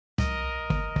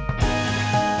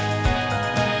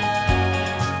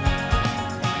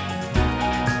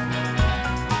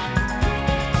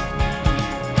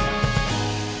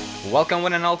Welcome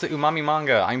one and all to Umami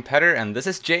Manga. I'm Petter and this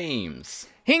is James.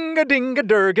 Hinga dinga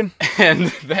durgan.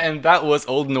 And that was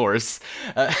Old Norse.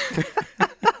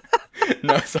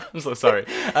 No, I'm so sorry.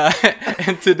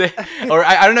 And today, or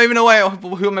I don't even know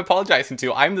who I'm apologizing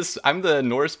to. I'm the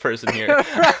Norse person here.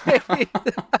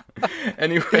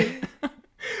 Anyway,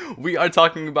 we are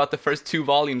talking about the first 2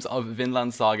 volumes of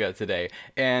Vinland Saga today.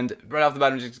 And right off the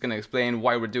bat, I'm just going to explain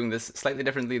why we're doing this slightly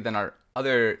differently than our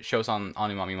other shows on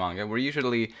Umami Manga. We're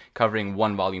usually covering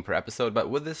 1 volume per episode, but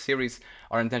with this series,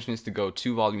 our intention is to go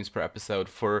 2 volumes per episode,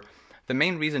 for the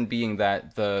main reason being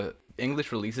that the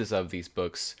English releases of these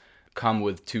books come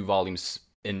with 2 volumes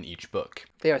in each book.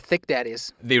 They are thick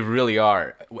daddies. They really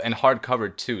are, and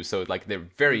hardcover too. So like they're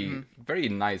very, very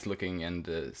nice looking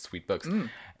and sweet books.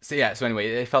 So anyway,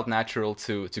 it felt natural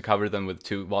to cover them with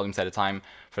 2 volumes at a time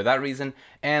for that reason,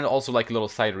 and also like a little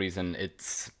side reason.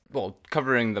 It's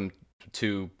covering them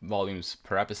 2 volumes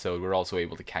per episode, we're also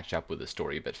able to catch up with the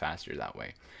story a bit faster that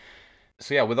way.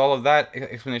 So yeah, with all of that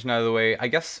explanation out of the way, I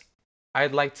guess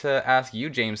I'd like to ask you,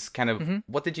 James, kind of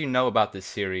what did you know about this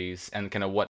series, and kind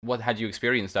of what had you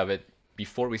experienced of it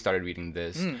before we started reading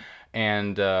this,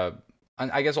 and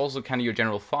I guess also kind of your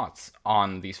general thoughts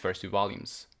on these first 2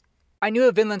 volumes. I knew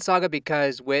of Vinland Saga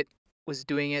because Wit was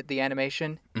doing it, the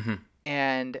animation,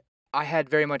 and I had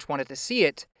very much wanted to see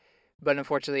it, but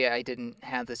unfortunately I didn't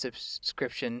have the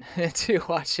subscription to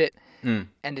watch it,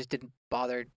 and just didn't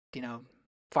bother,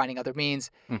 finding other means.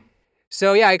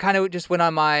 So yeah, I kind of just went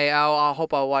on my, I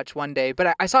hope I'll watch one day.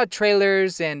 But I saw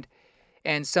trailers and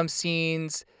some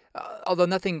scenes, although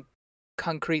nothing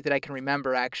concrete that I can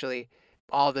remember, actually.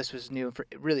 All of this was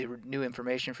really new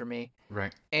information for me.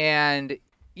 Right. And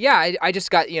yeah, I just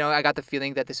got, I got the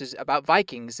feeling that this is about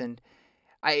Vikings. And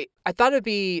I thought it'd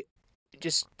be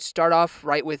just start off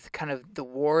right with kind of the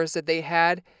wars that they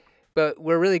had. But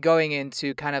we're really going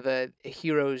into kind of a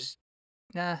hero's...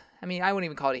 I wouldn't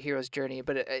even call it a hero's journey,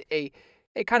 but a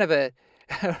kind of a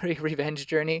revenge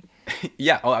journey.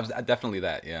 Yeah, definitely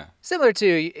that, yeah. Similar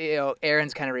to,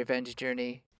 Aaron's kind of revenge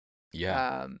journey.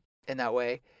 Yeah. In that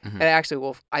way. And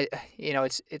actually,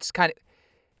 it's kind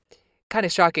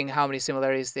of shocking how many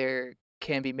similarities there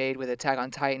can be made with Attack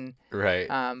on Titan. Right.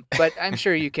 But I'm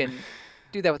sure you can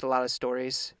do that with a lot of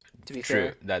stories, to be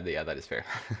fair. True. That is fair.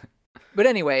 But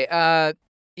anyway,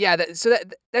 so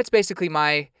that's basically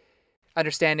my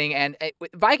understanding. And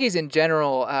Vikings in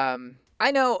general,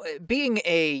 I know, being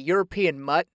a European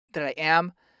mutt that I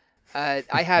am, I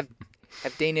have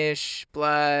Danish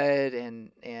blood,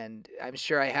 and I'm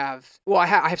sure I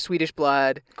have Swedish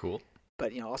blood. Cool.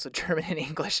 But also German and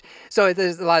English. So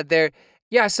there's a lot there.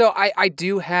 Yeah, so I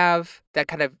do have that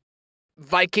kind of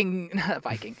Viking.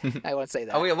 I won't say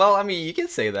that. Oh yeah, well, you can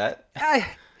say that.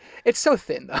 It's so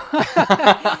thin, though.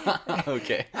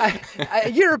 Okay.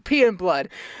 European blood.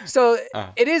 So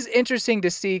it is interesting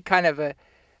to see kind of a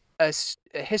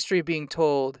history being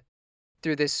told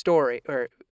through this story, or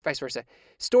vice versa.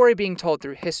 Story being told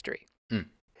through history.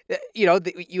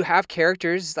 You have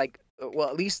characters like,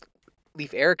 at least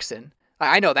Leif Erikson.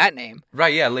 I know that name.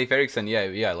 Right, yeah, Leif Erikson,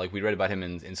 yeah. Like, we read about him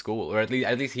in school, or at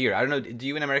least here. I don't know, do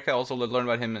you in America also learn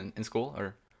about him in school,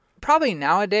 or? Probably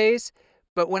nowadays.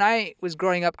 But when I was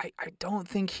growing up, I don't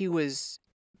think he was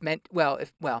meant...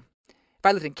 If I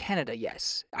lived in Canada,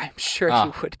 yes. I'm sure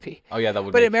he would be. Oh, yeah, that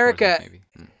would But make in America, more sense,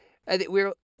 maybe. I think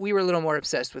we were a little more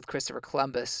obsessed with Christopher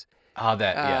Columbus. Oh,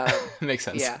 yeah. Makes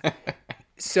sense. Yeah.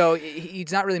 So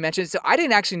he's not really mentioned. So I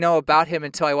didn't actually know about him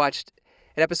until I watched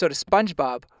an episode of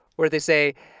SpongeBob where they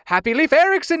say, "Happy Leif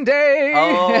Erikson Day!"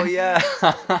 Oh, yeah.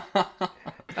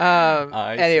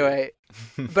 Anyway...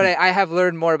 But I have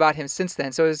learned more about him since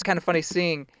then, so it was kind of funny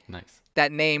seeing that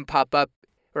name pop up,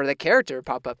 or the character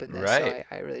pop up in this. Right.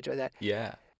 So I really enjoyed that.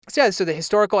 Yeah. So the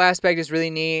historical aspect is really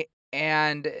neat,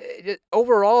 and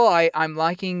overall, I'm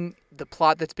liking the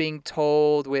plot that's being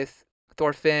told with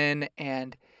Thorfinn,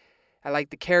 and I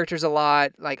like the characters a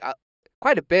lot,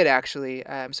 quite a bit actually.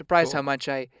 I'm surprised how much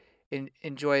I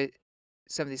enjoy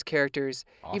some of these characters,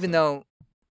 even though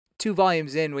 2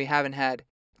 volumes in, we haven't had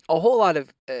a whole lot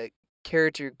of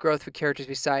character growth for characters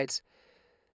besides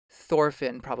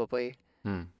Thorfinn, probably.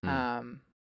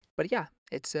 But yeah,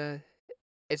 it's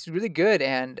really good,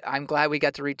 and I'm glad we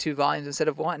got to read 2 volumes instead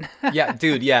of 1. Yeah,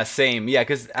 dude, yeah, same. Yeah,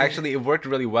 because actually it worked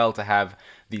really well to have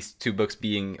these 2 books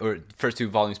first 2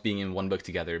 volumes being in 1 book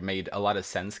together. It made a lot of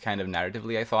sense kind of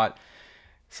narratively, I thought,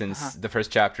 since the first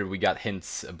chapter we got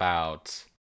hints about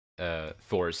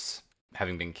Thor's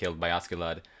having been killed by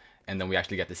Askeladd, and then we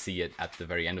actually get to see it at the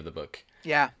very end of the book.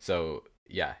 Yeah. So,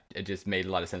 yeah, it just made a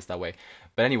lot of sense that way.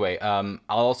 But anyway, I'll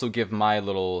also give my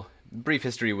little brief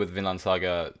history with Vinland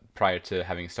Saga prior to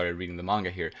having started reading the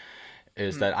manga here.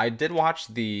 is that I did watch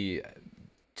the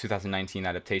 2019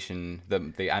 adaptation,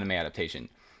 the anime adaptation,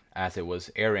 as it was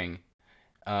airing.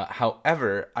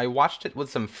 However, I watched it with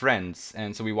some friends,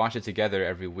 and so we watched it together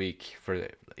every week for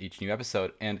each new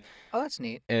episode. And Oh, that's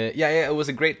neat. yeah, it was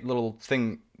a great little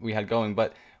thing we had going.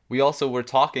 But we also were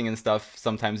talking and stuff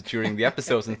sometimes during the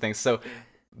episodes and things. So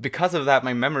because of that,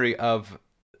 my memory of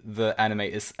the anime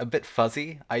is a bit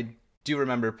fuzzy. I do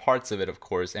remember parts of it, of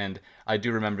course, and I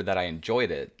do remember that I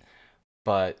enjoyed it.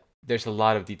 But there's a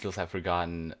lot of details I've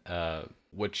forgotten,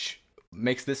 which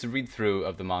makes this read through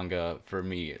of the manga for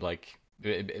me like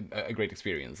a great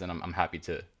experience, and I'm happy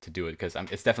to do it because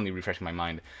it's definitely refreshing my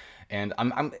mind, and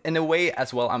I'm in a way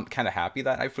as well. I'm kind of happy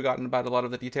that I've forgotten about a lot of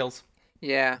the details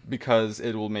Yeah. because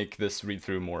it will make this read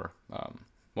through more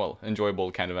well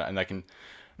enjoyable kind of, and I can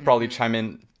probably chime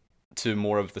in to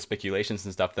more of the speculations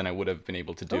and stuff than I would have been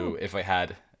able to do if I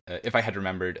had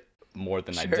remembered more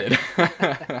than I did.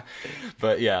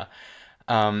 But yeah,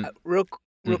 Real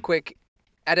quick,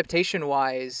 adaptation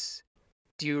wise,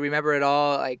 do you remember at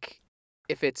all like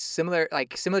if it's similar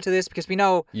to this? Because we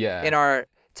know yeah, in our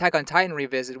Attack on Titan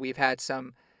revisit we've had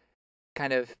some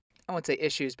kind of, I won't say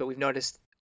issues, but we've noticed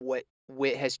what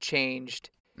Wit has changed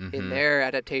in their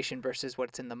adaptation versus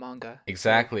what's in the manga.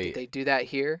 Exactly. Did they do that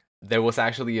here? There was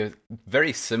actually a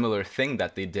very similar thing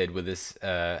that they did with this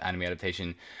anime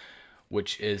adaptation,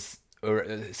 which is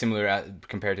similar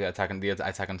compared to the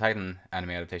Attack on Titan anime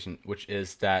adaptation, which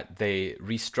is that they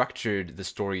restructured the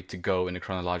story to go in a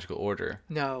chronological order.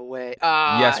 No way.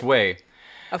 Yes way.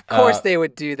 Of course they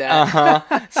would do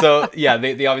that. So yeah,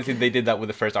 they obviously they did that with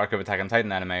the first arc of Attack on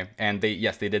Titan anime, and they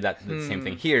did that the same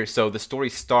thing here. So the story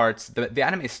starts, the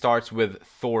anime starts with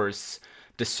Thor's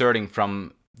deserting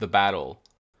from the battle.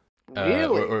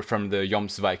 Really? Or from the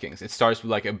Joms Vikings. It starts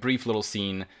with like a brief little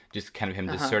scene, just kind of him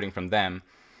deserting from them,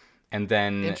 and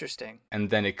then Interesting. And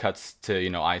then it cuts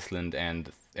to Iceland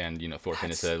and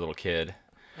Thorfinn is a little kid.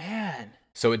 Man.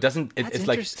 So it doesn't. It's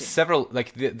like several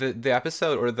like the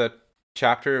episode or the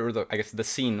chapter or I guess the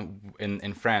scene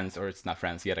in France, or it's not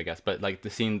France yet I guess, but like the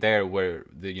scene there where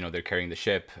they're carrying the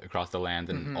ship across the land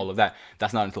and all of that.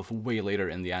 That's not until way later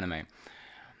in the anime,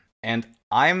 and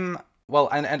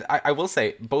I will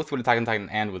say, both with Attack on Titan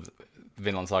and with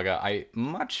Vinland Saga, I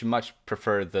much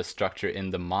prefer the structure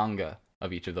in the manga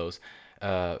of each of those.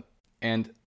 And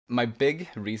my big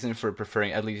reason for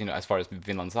preferring, at least as far as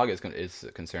Vinland Saga is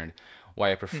concerned,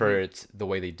 why I prefer it the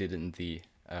way they did it in the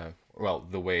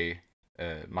the way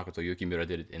Makoto Yukimura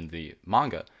did it in the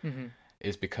manga,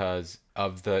 is because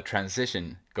of the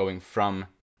transition going from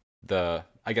the,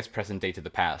 I guess, present day to the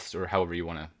past, or however you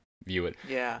want to view it.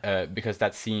 Yeah. Because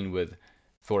that scene with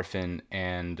Thorfinn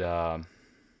and Hordaland.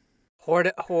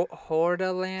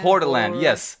 Hordaland,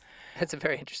 yes. That's a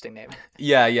very interesting name.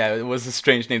 Yeah, it was a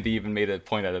strange name. They even made a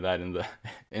point out of that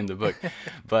in the book.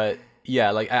 But yeah,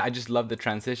 like I just love the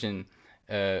transition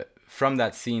from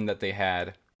that scene that they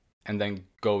had, and then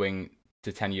going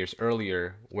to 10 years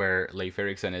earlier, where Leif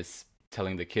Erikson is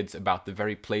telling the kids about the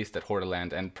very place that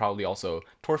Hordaland and probably also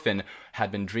Thorfinn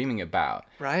had been dreaming about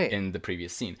in the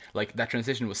previous scene. Like, that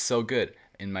transition was so good,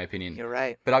 in my opinion. You're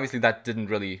right. But obviously that didn't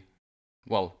really,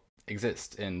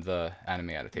 exist in the anime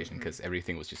adaptation, because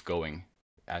everything was just going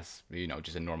as,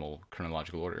 just a normal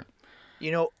chronological order.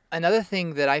 Another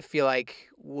thing that I feel like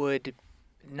would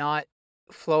not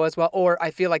flow as well, or I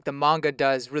feel like the manga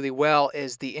does really well,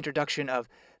 is the introduction of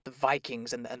the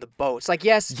Vikings and the boats. Like,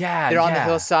 yes, they're on the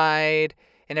hillside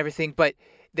and everything, but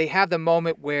they have the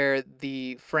moment where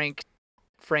the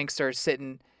Franks are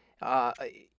sitting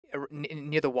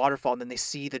near the waterfall, and then they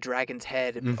see the dragon's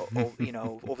head,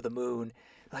 over the moon.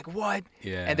 Like, what?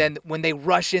 Yeah. And then when they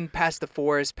rush in past the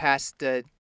forest, past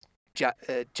Jabba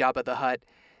the Hutt,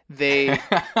 they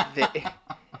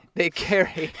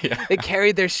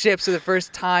carried their ships for the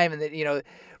first time, and then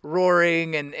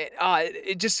roaring, and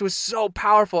it just was so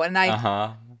powerful. And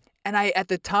I at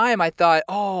the time I thought,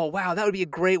 oh wow, that would be a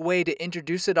great way to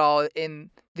introduce it all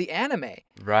in the anime.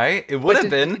 Right? It would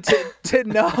have been to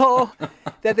know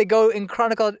that they go in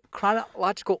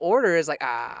chronological order is like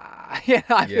I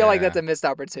feel like that's a missed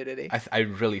opportunity. I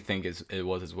really think it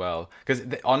was as well, because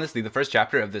honestly, the first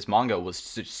chapter of this manga was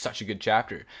such a good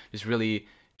chapter. Just really.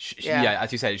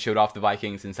 As you said, it showed off the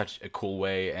Vikings in such a cool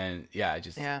way, and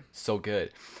so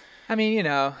good. I mean,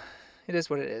 it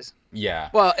is what it is. Yeah.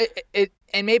 Well, it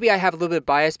and maybe I have a little bit of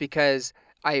bias because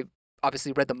I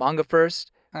obviously read the manga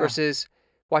first versus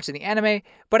watching the anime,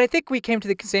 but I think we came to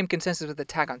the same consensus with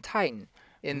Attack on Titan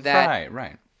in that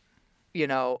right.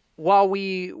 While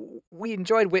we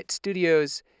enjoyed Wit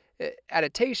Studios'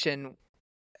 adaptation,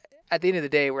 at the end of the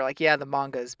day, we're like, the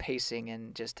manga's pacing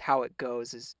and just how it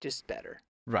goes is just better.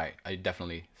 Right. I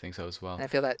definitely think so as well. And I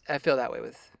feel that way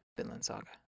with Vinland Saga.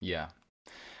 Yeah.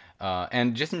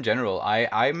 And just in general,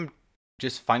 I'm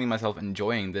just finding myself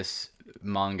enjoying this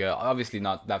manga. Obviously,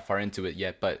 not that far into it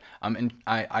yet, but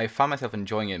I found myself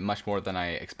enjoying it much more than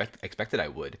I expected I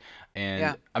would. And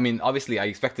Yeah. I mean, obviously, I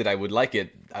expected I would like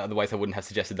it. Otherwise, I wouldn't have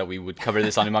suggested that we would cover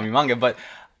this on Umami Manga. But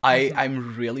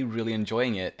I'm really really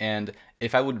enjoying it. And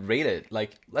if I would rate it,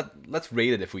 like let's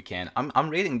rate it if we can. I'm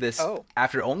rating this Oh,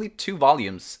 after only 2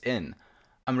 volumes in.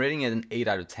 I'm rating it an 8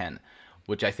 out of 10,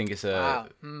 which I think is a wow.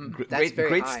 That's very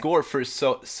great high. score for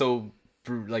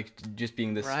for like just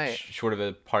being this Right. short of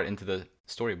a part into the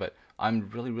story. But I'm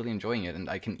really really enjoying it, and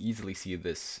I can easily see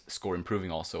this score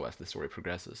improving also as the story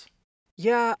progresses.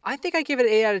 Yeah, I think I give it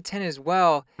an 8 out of 10 as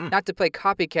well. Mm. Not to play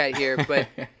copycat here, but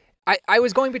I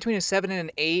was going between a 7 and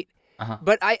an 8, Uh-huh.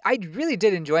 but I really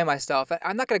did enjoy myself.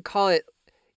 I'm not going to call it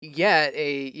yet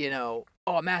a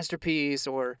masterpiece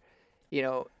or, you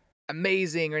know,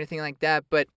 amazing or anything like that,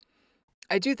 but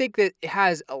I do think that it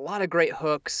has a lot of great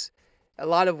hooks, a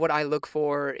lot of what I look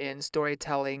for in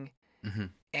storytelling Hmm.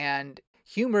 and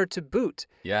humor to boot.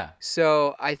 Yeah.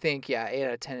 So I think, yeah, 8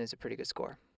 out of 10 is a pretty good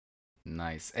score.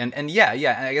 Nice. And yeah.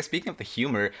 And I guess speaking of the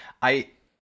humor,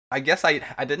 I guess I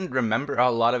didn't remember a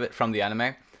lot of it from the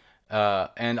anime.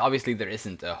 And obviously there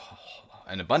isn't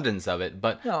an abundance of it,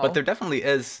 but No. there definitely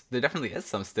is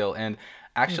some still. And Hmm.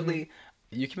 actually,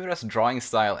 Yukimura's drawing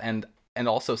style and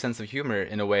also sense of humor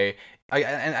in a way,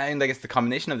 and I guess the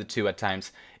combination of the two at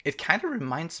times, it kind of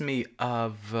reminds me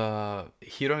of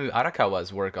Hiromu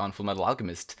Arakawa's work on Full Metal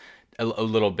Alchemist a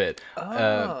little bit.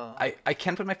 Oh. I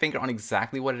can't put my finger on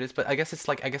exactly what it is, but I guess it's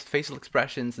like, I guess, facial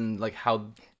expressions and like how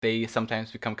they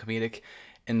sometimes become comedic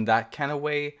in that kind of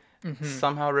way. Hmm.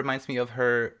 Somehow reminds me of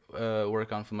her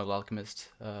work on Fullmetal Alchemist.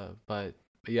 But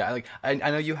yeah, like I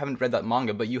know you haven't read that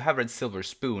manga, but you have read Silver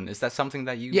Spoon. Is that something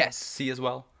that you Yes. see as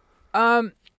well?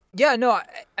 Um, yeah, no,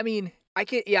 I mean, I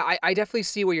definitely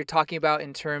see what you're talking about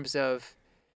in terms of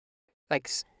like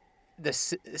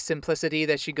simplicity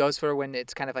that she goes for when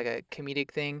it's kind of like a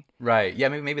comedic thing. Right. Yeah.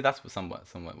 Maybe that's somewhat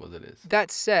what it is.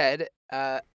 That said,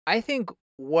 I think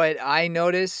what I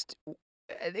noticed,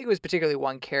 I think it was particularly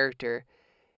one character.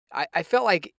 I felt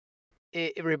like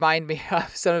it reminded me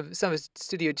of some of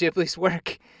Studio Ghibli's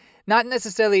work, not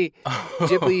necessarily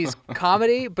Ghibli's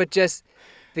comedy, but just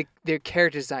their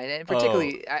character design, and Oh.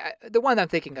 particularly the one I'm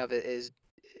thinking of is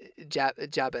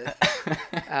Jabeth.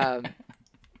 Um,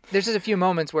 there's just a few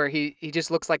moments where he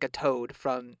just looks like a toad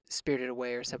from Spirited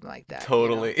Away or something like that.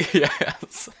 Totally.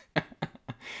 Yes.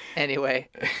 Anyway,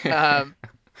 um,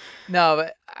 no,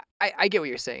 but I get what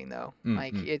you're saying though.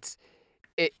 Like Mm-mm. it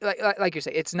like you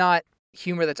say, it's not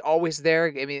humor that's always there.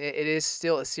 I mean, it is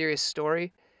still a serious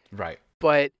story, Right.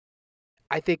 but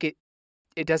I think it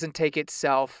doesn't take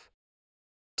itself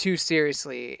too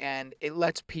seriously, and it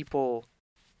lets people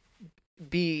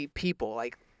be people.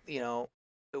 Like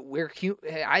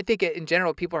I think in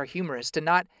general people are humorous.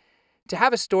 To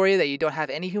have a story that you don't have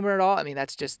any humor at all. I mean,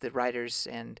 that's just the writers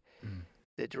and Mm.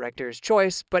 the director's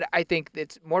choice. But I think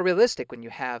it's more realistic when you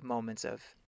have moments of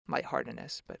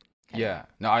lightheartedness. But anyway, Yeah,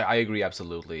 no, I agree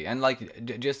absolutely, and like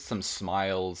just some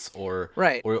smiles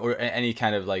right. or any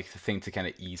kind of like thing to kind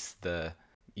of ease the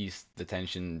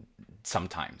tension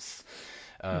sometimes,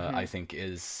 Hmm. I think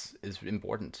is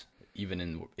important even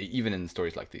in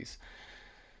stories like these.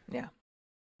 Yeah.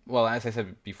 Well, as I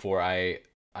said before, I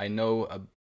know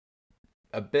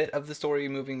a bit of the story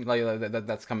moving like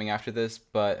that's coming after this,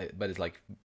 but it's like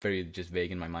very just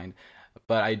vague in my mind.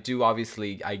 But I do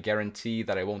obviously I guarantee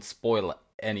that I won't spoil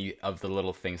any of the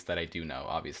little things that I do know,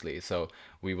 obviously. So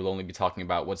we will only be talking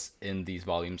about what's in these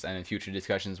volumes, and in future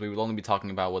discussions we will only be talking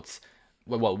about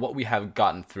what we have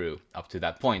gotten through up to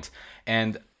that point.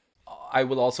 And I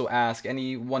will also ask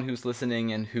anyone who's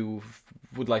listening and who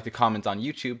would like to comment on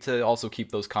YouTube to also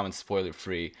keep those comments spoiler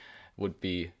free. Would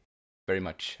be very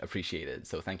much appreciated.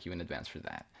 So thank you in advance for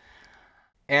that.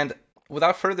 And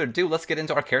without further ado, let's get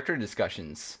into our character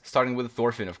discussions, starting with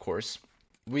Thorfinn, of course.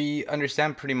 We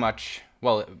understand pretty much,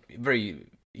 well, very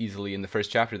easily in the first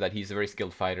chapter that he's a very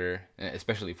skilled fighter,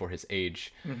 especially for his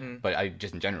age. Hmm. But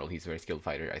just in general, he's a very skilled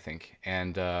fighter, I think.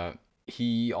 And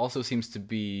he also seems to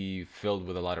be filled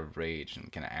with a lot of rage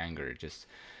and kind of anger, just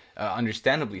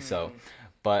understandably so. Mm.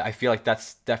 But I feel like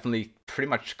that's definitely pretty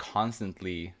much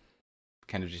constantly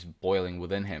kind of just boiling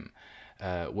within him,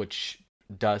 which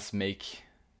does make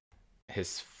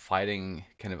his fighting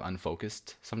kind of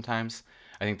unfocused sometimes.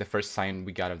 I think the first sign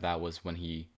we got of that was when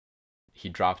he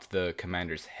dropped the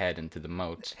commander's head into the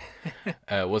moat.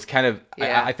 Was kind of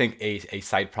Yeah. I think a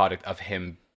side product of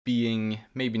him being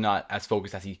maybe not as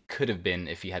focused as he could have been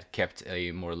if he had kept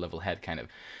a more level head, kind of.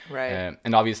 Right.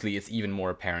 And obviously, it's even more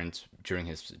apparent during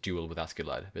his duel with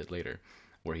Askeladd a bit later,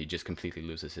 where he just completely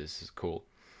loses his cool.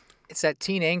 It's that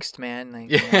teen angst, man. Like,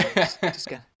 Yeah, just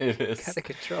got it is. out of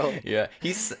control. Yeah,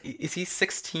 is he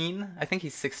 16? I think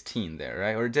he's 16 there,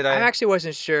 right? Or did I I? actually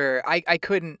wasn't sure. I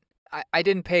couldn't. I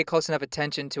didn't pay close enough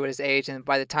attention to his age, and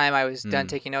by the time I was done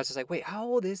taking notes, I was like, "Wait, how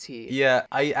old is he?" Yeah,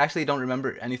 I actually don't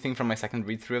remember anything from my second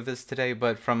read through of this today,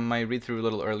 but from my read through a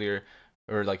little earlier,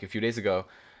 or like a few days ago,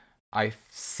 I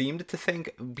seemed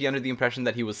to be under the impression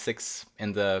that he was 6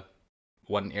 in the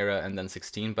one era and then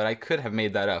 16, but I could have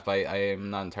made that up. I am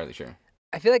not entirely sure.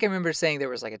 I feel like I remember saying there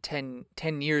was like a 10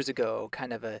 years ago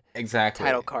kind of a Exactly.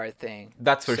 title card thing.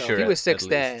 That's for So sure. if he was at 6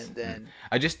 least. then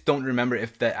I just don't remember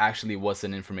if that actually was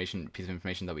an piece of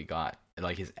information that we got,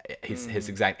 like his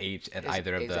exact age at his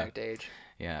either of exact age.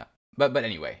 Yeah. But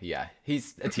anyway, yeah,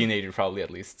 he's a teenager probably, at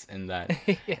least in that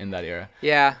Yeah. in that era.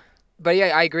 Yeah, but yeah,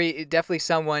 I agree. Definitely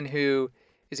someone who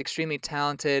is extremely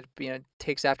talented.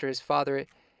 Takes after his father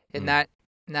in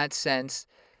that sense.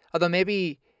 Although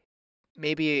maybe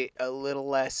a little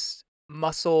less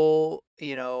muscle,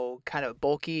 kind of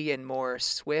bulky and more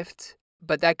swift.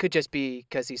 But that could just be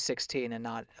because he's 16 and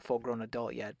not a full-grown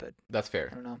adult yet. But That's I fair.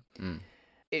 don't know. Mm.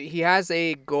 He has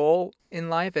a goal in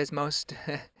life, as most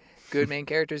good main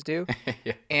characters do,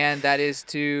 Yeah. and that is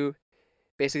to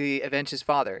basically avenge his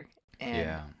father. And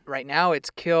Yeah. right now it's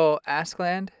kill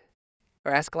Askeladd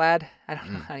or Askeladd. I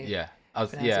don't know how you Yeah.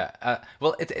 pronounce Yeah.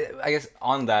 Well, I guess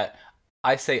on that,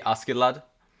 I say Askeladd,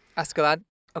 Askeladd.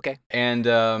 Okay. and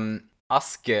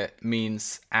Aske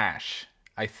means ash,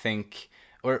 I think,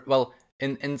 or well,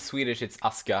 in Swedish it's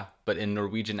Aska, but in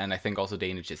Norwegian and I think also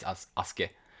Danish it's Aske.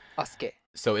 Aske.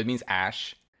 So it means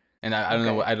ash, and I don't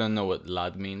know Okay. I don't know what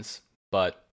lad means,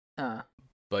 but Uh,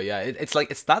 yeah, it's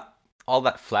like it's not all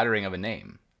that flattering of a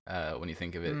name when you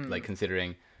think of it, Mm. like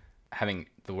considering having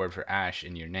the word for ash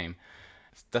in your name.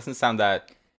 It doesn't sound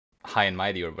that high and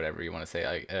mighty or whatever you want to say.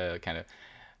 I kind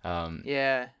of,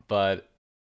 yeah. but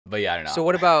yeah, I don't know. So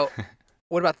what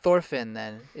about Thorfinn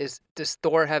then? Does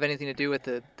Thor have anything to do with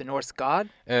the Norse god?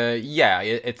 Yeah,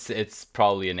 it's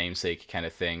probably a namesake kind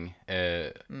of thing.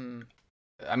 Mm.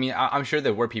 I mean, I'm sure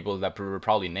there were people that were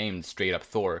probably named straight up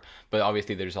Thor, but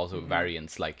obviously there's also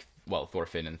variants like, well,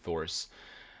 Thorfinn and Thors.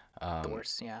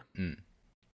 Thors, yeah. Mm.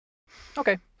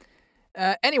 Okay.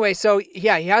 Anyway, so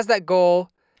yeah, he has that goal,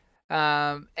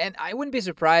 and I wouldn't be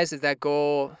surprised if that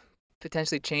goal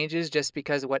potentially changes just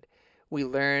because of what we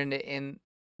learned in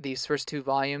these first 2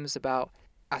 volumes about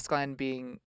Askeladd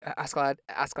being Askeladd.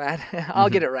 I'll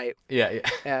get it right.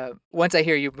 Yeah. Once I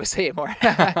hear you say it more.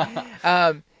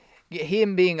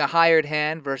 Him being a hired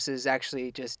hand versus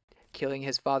actually just killing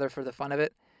his father for the fun of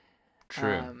it.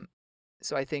 True.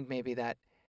 So I think maybe that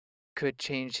could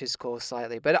change his goal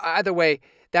slightly. But either way,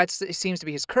 it seems to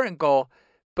be his current goal.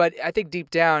 But I think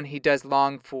deep down he does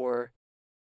long for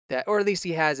that, or at least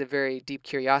he has a very deep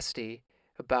curiosity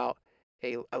about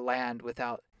a land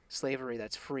without slavery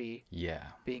that's free, Yeah.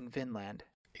 being Vinland.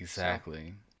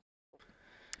 Exactly.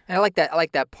 And I like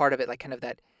that part of it, like kind of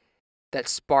that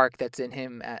spark that's in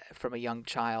him from a young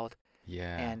child,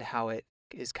 Yeah. and how it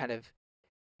is kind of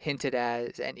hinted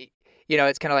as, and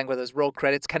it's kind of like one of those roll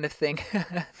credits kind of thing.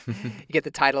 You get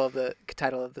the title of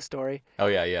the story. Oh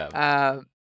yeah.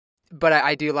 But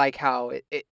I do like how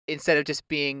it instead of just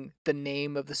being the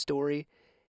name of the story,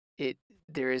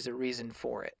 there is a reason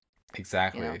for it.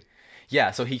 Exactly.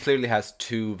 Yeah, so he clearly has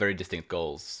 2 very distinct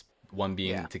goals. One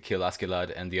being to kill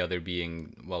Askeladd, and the other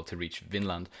being, well, to reach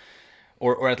Vinland,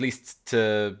 or at least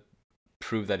to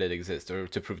prove that it exists, or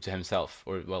to prove to himself,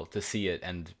 or well, to see it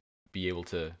and be able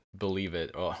to believe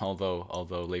it. Or, although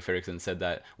Leif Erikson said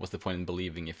that what's the point in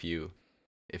believing if you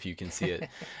can see it,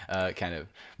 kind of.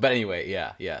 But anyway,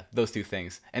 yeah, those 2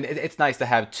 things, and it's nice to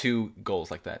have 2 goals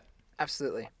like that.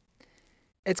 Absolutely.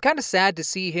 It's kind of sad to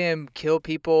see him kill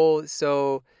people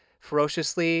so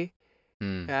ferociously,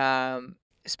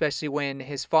 especially when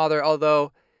his father,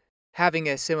 although having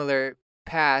a similar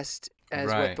past as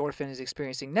what Thorfinn is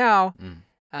experiencing now,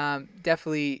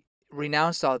 definitely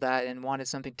renounced all that and wanted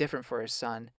something different for his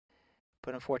son.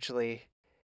 But unfortunately,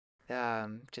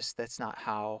 just that's not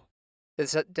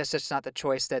just not the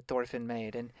choice that Thorfinn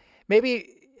made. And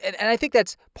maybe, and I think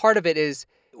that's part of it is,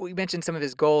 we mentioned some of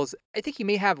his goals. I think he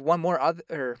may have one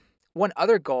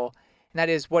other goal, and that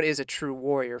is, what is a true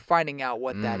warrior? Finding out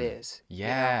what that is.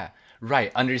 Yeah,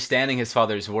 right. Understanding his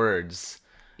father's words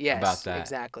about that.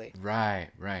 Exactly. Right.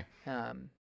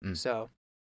 So,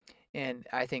 and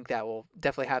I think that will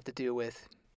definitely have to do with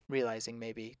realizing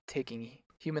maybe taking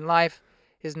human life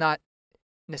is not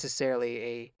necessarily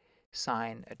a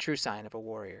a true sign of a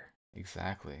warrior.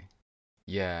 Exactly.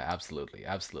 Yeah, absolutely,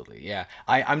 absolutely. Yeah,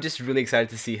 I'm just really excited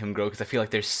to see him grow because I feel like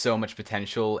there's so much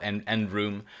potential and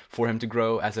room for him to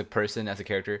grow as a person, as a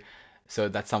character. So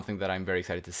that's something that I'm very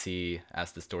excited to see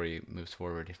as the story moves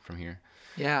forward from here.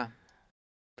 Yeah,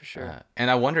 for sure. And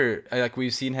I wonder, like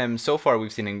we've seen him so far,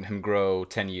 we've seen him grow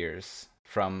 10 years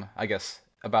from I guess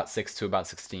about 6 to about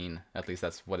 16. At least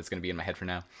that's what it's going to be in my head for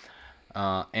now.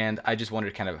 And I just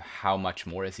wondered kind of how much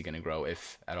more is he going to grow,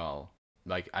 if at all.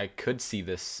 Like I could see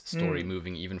this story Mm,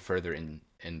 moving even further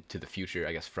into the future,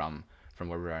 I guess, from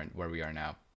where we are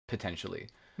now, potentially.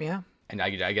 yeah, And I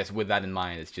guess with that in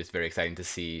mind, it's just very exciting to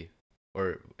see,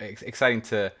 or exciting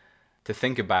to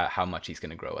think about how much he's going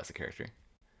to grow as a character.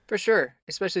 for sure.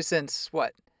 Especially since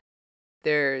what?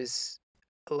 There's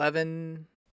 11,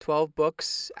 12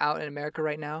 books out in America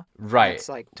right now. Right. That's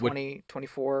like What 20,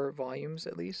 24 volumes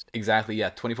at least. exactly? Yeah,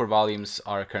 24 volumes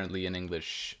are currently in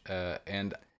English,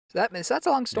 and So that's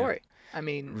a long yeah, story. I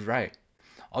mean, right.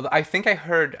 Although I think I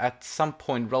heard at some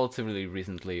point relatively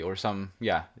recently, or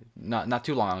not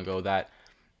too long ago, that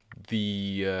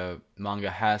the manga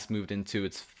has moved into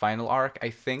its final arc, I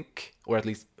think, or at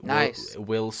least nice.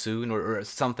 will soon, or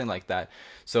something like that.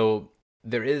 So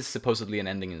there is supposedly an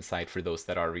ending in sight for those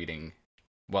that are reading,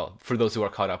 well, for those who are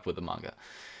caught up with the manga.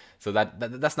 So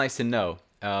that's nice to know.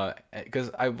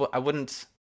 Because I wouldn't.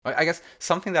 I guess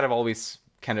something that I've always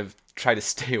kind of tried to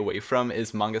stay away from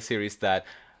is manga series that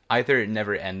either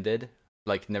never ended,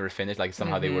 like never finished, like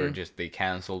somehow Mm-hmm. they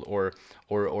canceled,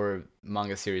 or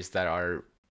manga series that are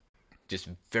just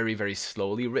very very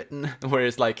slowly written, where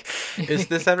it's like, is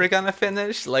this ever gonna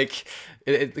finish? Like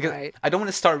because Right. I don't want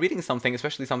to start reading something,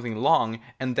 especially something long,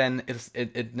 and then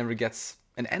it never gets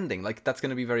an ending. Like that's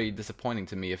gonna be very disappointing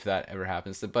to me if that ever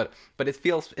happens. But it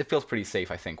feels pretty safe,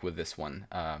 I think, with this one.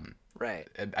 Right.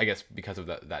 I guess because of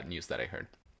that news that I heard.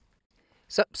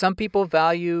 So some people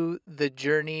value the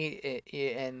journey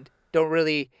and don't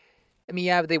really. I mean,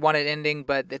 yeah, they want an ending,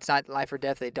 but it's not life or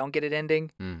death. They don't get an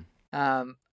ending. Mm.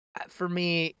 Um, for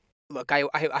me, look,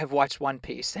 I've watched One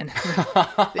Piece, and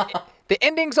the, the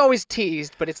ending's always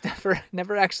teased, but it's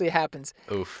never actually happens.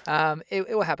 Oof. It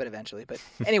will happen eventually, but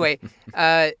anyway,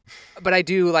 uh, but I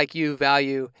do, like you,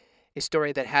 value a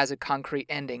story that has a concrete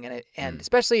ending, and Mm.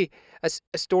 especially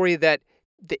a story that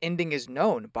the ending is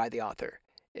known by the author,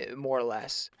 more or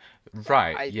less.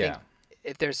 Right. I think Yeah.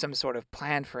 if there's some sort of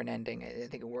plan for an ending, I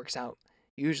think it works out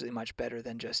usually much better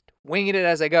than just winging it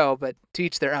as I go, but to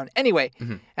each their own. Anyway,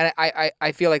 Hmm. and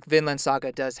I feel like Vinland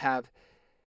Saga does have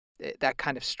that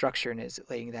kind of structure and is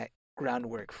laying that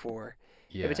groundwork for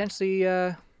a Yeah. potentially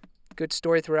good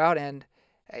story throughout, and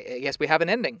I guess we have an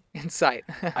ending in sight.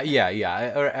 Yeah.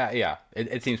 Yeah. Yeah.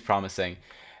 It seems promising.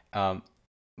 Um,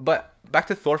 but back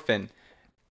to Thorfinn.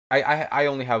 I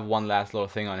only have one last little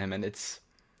thing on him, and it's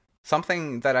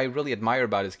something that I really admire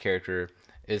about his character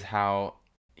is how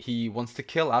he wants to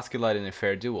kill Askeladd in a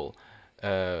fair duel,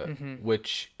 Hmm.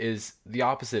 which is the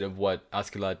opposite of what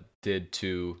Askeladd did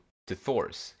to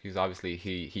Thor's. Because obviously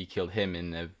he killed him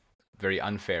in a very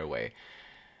unfair way.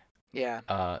 Yeah.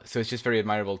 So it's just very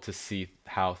admirable to see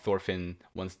how Thorfinn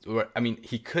wants. Or, I mean,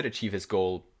 he could achieve his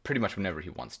goal pretty much whenever he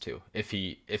wants to.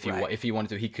 Right. If he wanted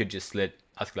to, he could just slit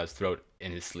Askeladd's throat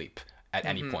in his sleep at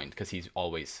any Hmm. point because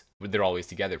they're always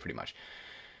together pretty much.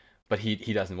 But he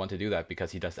doesn't want to do that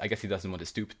because I guess he doesn't want to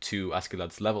stoop to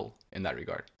Askeladd's level in that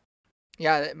regard.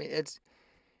 Yeah. I mean,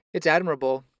 it's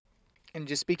admirable. And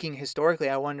just speaking historically,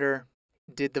 I wonder,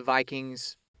 did the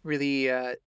Vikings really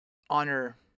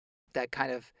honor that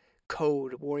kind of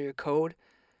warrior code,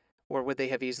 or would they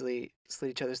have easily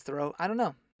slit each other's throat? I don't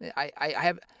know.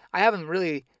 I haven't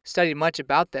really studied much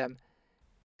about them,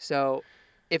 so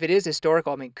if it is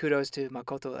historical, I mean, kudos to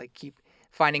Makoto. Like, keep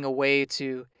finding a way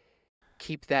to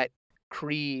keep that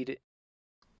creed,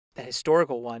 that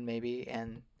historical one, maybe,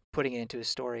 and putting it into a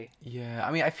story. Yeah,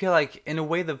 I mean, I feel like in a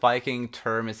way the Viking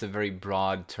term is a very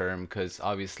broad term because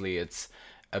obviously it's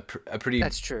a pretty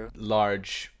That's true.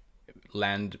 large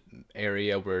land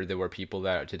area where there were people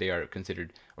that today are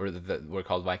considered or that were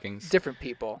called Vikings. Different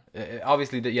people.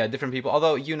 Obviously, yeah, different people,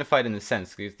 although unified in a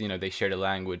sense, 'cause, they shared a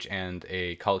language and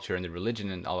a culture and a religion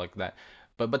and all like that.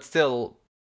 But still,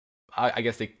 I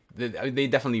guess they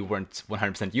definitely weren't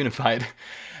 100% unified.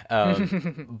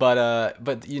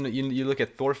 But you look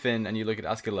at Thorfinn and you look at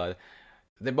Askeladd,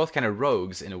 they're both kind of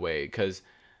rogues in a way because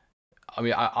I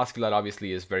mean Askeladd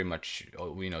obviously is very much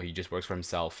he just works for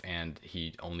himself and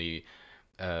he only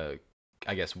uh,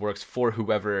 I guess works for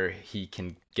whoever he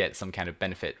can get some kind of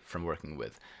benefit from working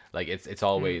with. Like it's Mm.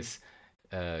 always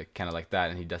kind of like that,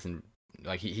 and he doesn't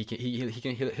like he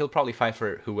can he'll probably fight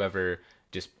for whoever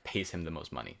just pays him the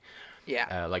most money.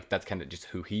 Yeah. Like that's kind of just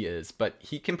who he is. But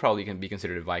he can be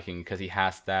considered a Viking because he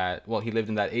has that. Well, he lived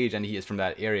in that age and he is from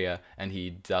that area and he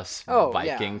does Oh,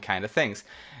 Viking yeah. kind of things.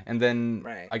 And then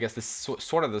Right. I guess this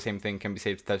sort of the same thing can be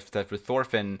said that with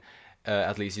Thorfinn,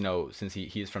 at least since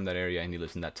he is from that area and he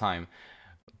lives in that time.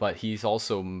 But he's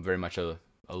also very much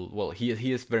well, he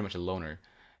is very much a loner,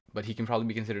 but he can probably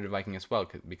be considered a Viking as well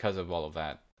because of all of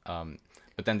that.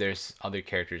 But then there's other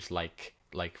characters like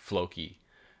Floki,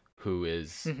 who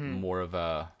is Hmm. more of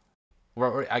a,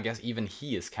 or I guess even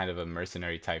he is kind of a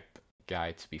mercenary type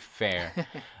guy. To be fair,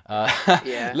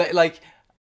 Yeah. like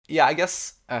yeah, I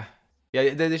guess.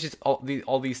 Yeah, there's just all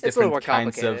these It's a little different more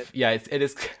kinds of complicated. it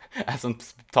is as I'm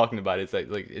talking about it, it's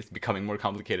like it's becoming more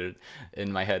complicated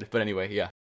in my head. But anyway, yeah,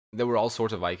 there were all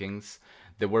sorts of Vikings.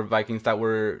 There were Vikings that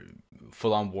were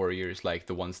full-on warriors, like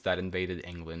the ones that invaded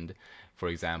England, for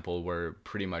example, were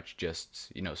pretty much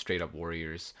just straight up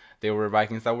warriors. There were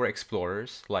Vikings that were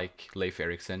explorers, like Leif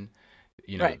Erikson,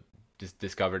 you know, Right.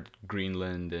 discovered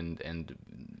Greenland and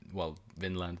well,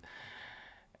 Vinland,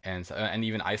 and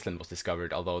even Iceland was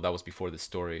discovered, although that was before the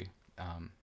story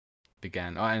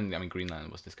began. Oh, and I mean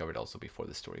Greenland was discovered also before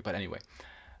the story. But anyway,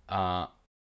 uh,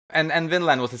 and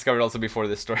Vinland was discovered also before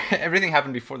this story. Everything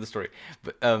happened before the story.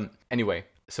 But anyway,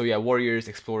 so yeah, warriors,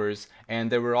 explorers, and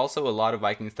there were also a lot of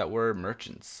Vikings that were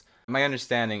merchants. My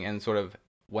understanding, and sort of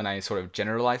when I sort of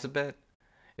generalize a bit,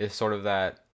 is sort of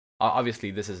that. Obviously,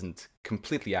 this isn't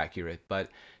completely accurate, but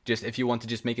just if you want to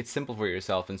just make it simple for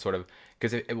yourself and sort of,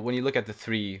 because when you look at the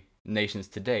three nations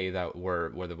today that were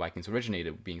where the Vikings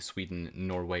originated, being Sweden,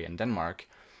 Norway, and Denmark,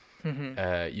 Hmm.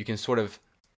 you can sort of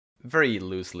very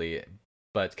loosely,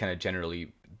 but kind of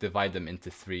generally divide them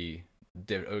into three,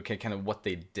 okay, kind of what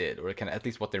they did, or kind of at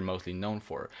least what they're mostly known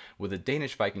for. With the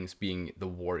Danish Vikings being the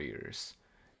warriors,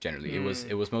 generally, it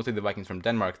Mm. was mostly the Vikings from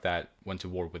Denmark that went to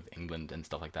war with England and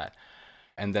stuff like that.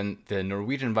 And then the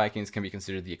Norwegian Vikings can be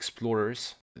considered the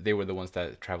explorers. They were the ones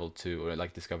that traveled to or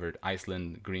like discovered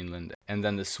Iceland, Greenland. And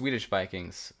then the Swedish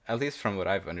Vikings, at least from what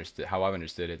I've understood, how I've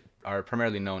understood it, are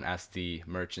primarily known as the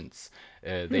merchants.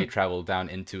 They Hmm. travel down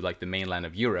into like the mainland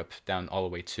of Europe, down all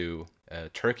the way to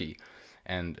Turkey,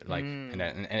 and like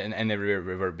Mm. and every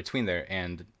river between there,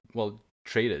 and well,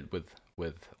 traded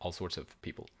with all sorts of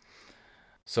people.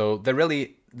 So they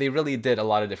really did a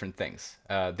lot of different things.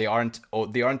 They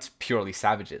aren't purely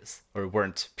savages or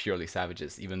weren't purely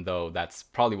savages, even though that's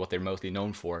probably what they're mostly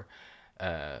known for.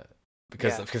 Uh,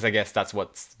 Yeah. because I guess that's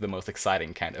what's the most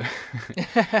exciting kind of.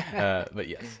 But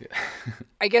yes, yeah.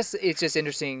 I guess it's just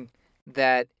interesting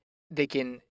that they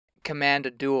can command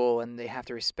a duel and they have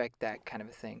to respect that kind of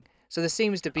a thing. So there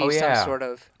seems to Oh be some yeah. sort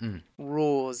of Mm.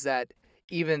 rules that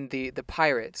even the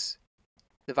pirates,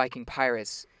 the Viking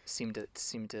pirates, seem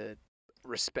to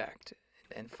respect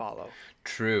and follow.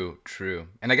 True, true.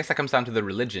 And I guess that comes down to the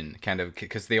religion, kind of,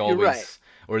 because they You're right. always,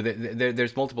 or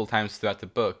there's multiple times throughout the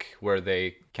book where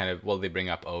they kind of, well, they bring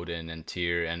up Odin and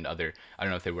Tyr and other, I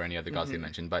don't know if there were any other gods they Hmm.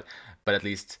 mentioned, but at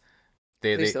least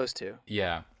At least they, those two.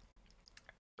 yeah.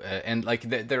 And like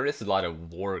there is a lot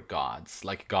of war gods,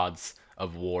 like gods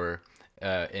of war,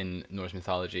 in Norse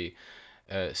mythology.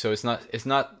 So it's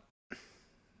not,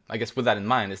 I guess with that in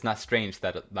mind, it's not strange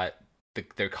that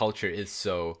their culture is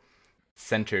so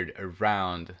centered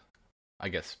around, I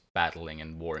guess, battling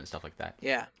and war and stuff like that.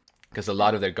 Yeah. Because a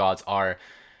lot of their gods are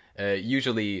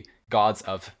usually gods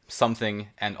of something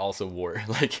and also war.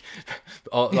 Like,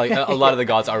 a lot of the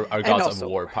gods are And gods of also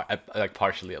war, war. like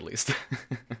partially at least.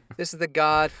 This is the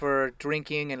god for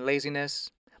drinking and laziness,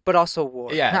 but also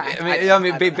war. Yeah, I, I I mean, don't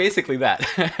know. I don't basically that.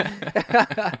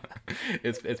 know.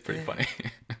 It's pretty funny.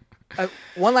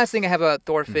 One last thing I have about Mm.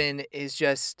 Thorfinn is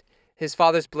just his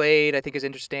father's blade. I think is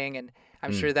interesting, and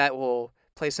I'm Mm. sure that will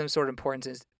play some sort of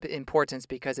importance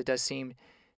because it does seem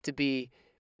to be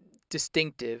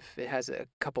distinctive. It has a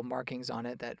couple markings on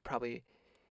it that probably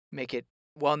make it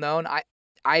well known.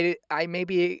 I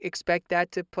maybe expect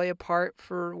that to play a part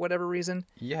for whatever reason.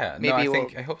 Yeah, no, Maybe will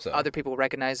I hope so. other people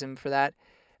recognize him for that.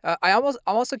 I'm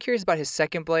also curious about his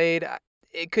second blade.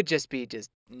 It could just be just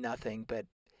nothing, but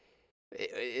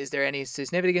is there any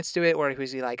significance to it, or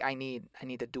was he like, I need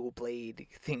the dual blade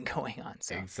thing going on?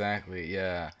 So Exactly.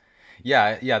 Yeah.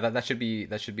 Yeah. That should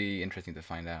be interesting to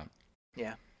find out.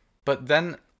 yeah, But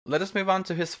then let us move on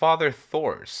to his father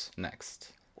Thor's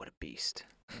next. what a beast!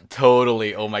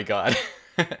 Totally. Oh my god.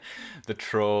 The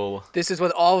troll. This is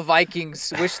what all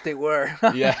Vikings wish they were.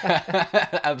 Yeah.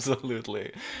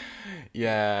 Absolutely.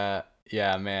 Yeah.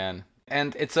 Yeah, man.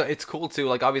 And it's cool too.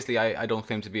 Like obviously I don't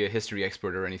claim to be a history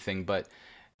expert or anything, but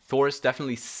Thor's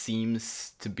definitely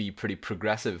seems to be pretty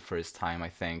progressive for his time, I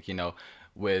think,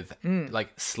 with Mm,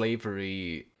 like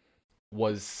slavery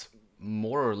was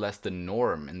more or less the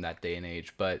norm in that day and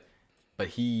age, but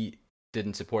he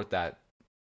didn't support that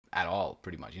at all,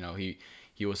 pretty much.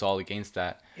 He was all against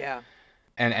that. Yeah.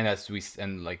 And as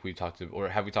like we talked or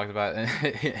have we talked about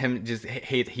him just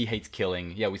he hates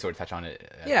killing. Yeah, we sort of touched on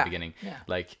it at the beginning. Yeah.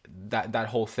 Like that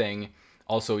whole thing.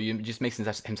 Also, you just makes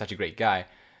him such a great guy.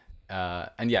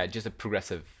 And yeah, just a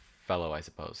progressive fellow, I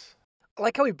suppose. I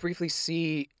like how we briefly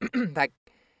see that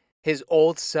his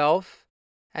old self.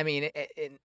 I mean,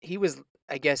 he was,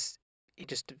 I guess,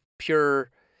 just a pure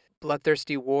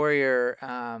bloodthirsty warrior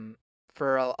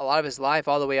for a lot of his life,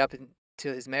 all the way up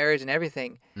to his marriage and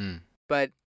everything.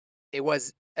 But it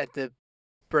was at the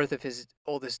birth of his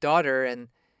oldest daughter and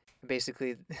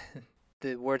basically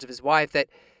the words of his wife that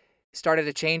started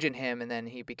a change in him, and then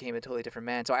he became a totally different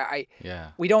man. So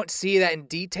we don't see that in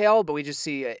detail, but we just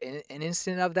see an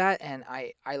instant of that, and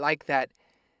I like that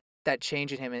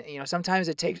change in him. And sometimes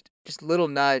it takes just a little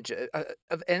nudge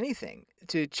of anything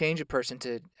to change a person,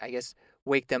 to, I guess,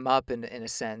 wake them up in a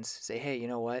sense. Say, hey, you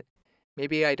know what?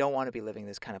 Maybe I don't want to be living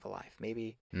this kind of a life.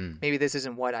 Maybe this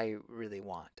isn't what I really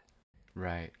want.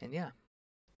 Right. And and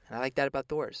I like that about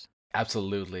Thors.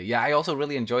 Absolutely. Yeah, I also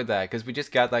really enjoyed that because we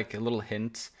just got like a little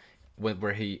hint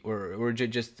where he or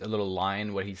just a little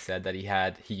line where he said that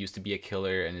he used to be a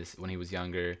killer and when he was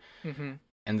younger,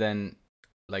 and then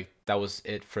like that was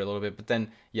it for a little bit. But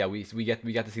then we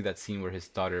got to see that scene where his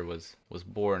daughter was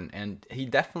born, and he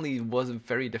definitely was a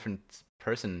very different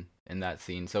person in that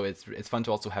scene. So it's fun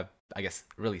to also have, I guess,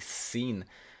 really seen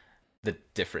the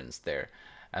difference there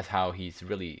as how he's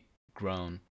really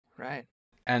grown. Right.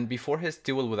 And before his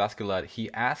duel with Askeladd,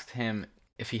 he asked him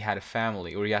if he had a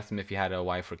family, or he asked him if he had a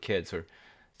wife or kids or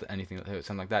anything,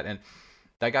 something like that. And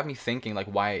that got me thinking, like,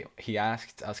 why he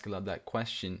asked Askeladd that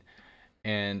question.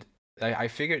 And I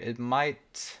figured he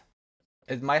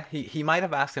might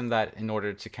have asked him that in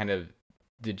order to kind of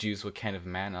deduce what kind of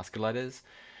man Askeladd is.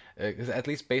 Because at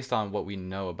least based on what we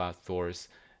know about Thors,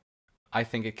 I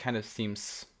think it kind of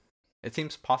seems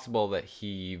possible that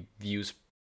he views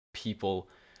people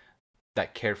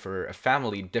that care for a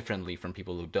family differently from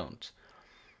people who don't.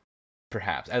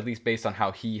 Perhaps, at least based on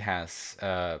how he has,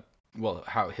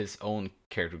 how his own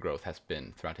character growth has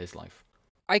been throughout his life.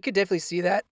 I could definitely see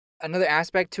that. Another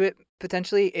aspect to it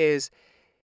potentially is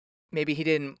maybe he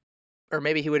didn't, or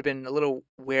maybe he would have been a little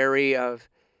wary of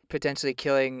potentially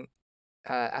killing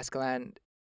Askeladd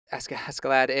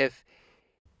if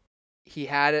he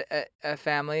had a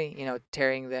family,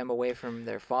 tearing them away from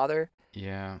their father.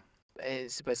 Yeah.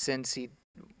 But since he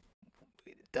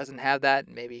doesn't have that,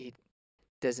 maybe he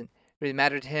doesn't really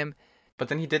matter to him. But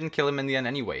then he didn't kill him in the end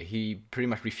anyway. He pretty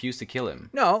much refused to kill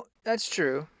him. No, that's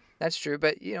true.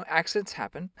 But accidents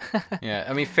happen. Yeah,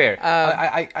 I mean, fair.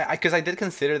 Because I did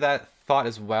consider that thought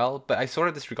as well, but I sort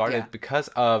of disregarded it because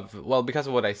of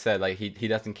what I said. Like he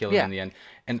doesn't kill him in the end,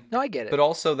 and no, I get it. But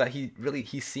also that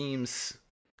he seems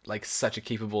like such a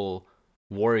capable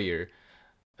warrior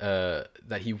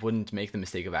that he wouldn't make the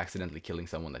mistake of accidentally killing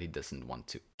someone that he doesn't want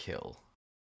to kill.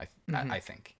 I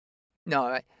think.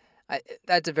 No,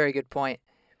 that's a very good point.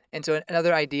 And so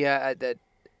another idea that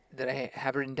I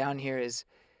have written down here is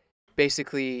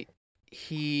basically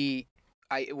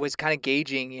I was kind of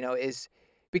gauging, is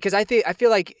because I feel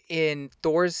like in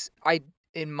Thor's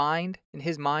in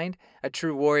his mind, a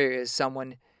true warrior is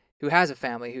someone who has a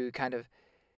family, who kind of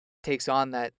takes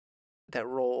on that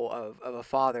role of a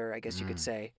father, I guess you could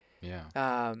say.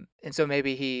 Yeah. And so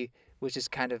maybe he was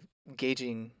just kind of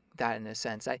gauging that in a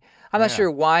sense. I'm not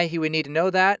sure why he would need to know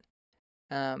that,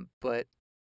 but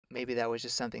maybe that was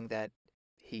just something that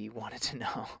he wanted to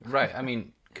know. Right. I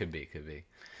mean, could be.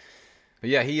 But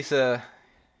yeah, he's a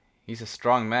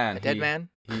strong man. A dead man?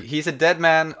 He's a dead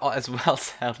man as well,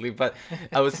 sadly. But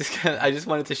I just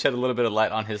wanted to shed a little bit of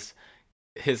light on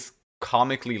his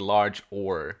comically large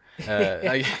oar.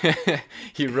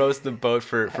 He rows the boat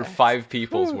for 5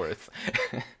 people's worth.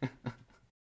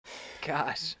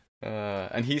 Gosh.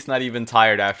 And he's not even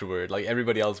tired afterward. Like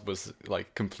everybody else was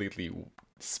like completely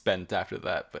spent after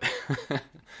that,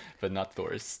 but not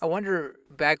Thors. I wonder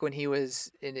back when he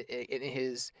was in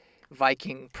his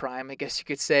Viking prime, I guess you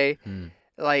could say,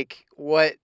 like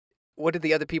what did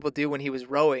the other people do when he was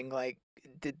rowing? Like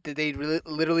did they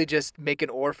literally just make an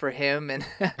oar for him and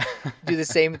do the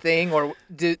same thing, or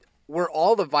were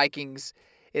all the Vikings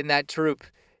in that troop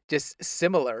just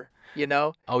similar?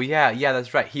 Oh yeah,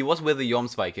 that's right. He was with the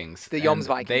Jomsvikings. The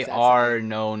Jomsvikings. They are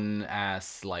known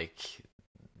as like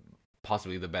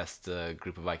possibly the best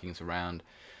group of Vikings around.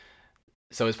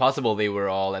 So it's possible they were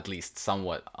all at least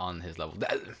somewhat on his level.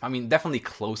 I mean, definitely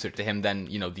closer to him than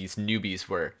these newbies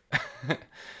were.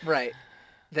 Right.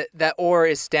 that ore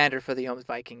is standard for the Jomsviking.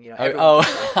 Viking. Everyone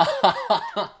gets that.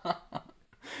 Oh.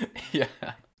 Yeah.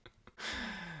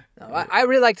 No, I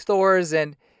really liked Thor's,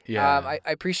 and Yeah. I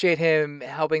appreciate him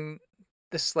helping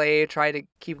the slave try to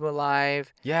keep him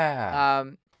alive. Yeah.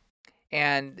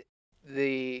 And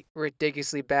the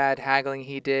ridiculously bad haggling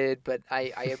he did, but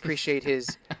I appreciate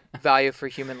his value for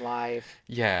human life.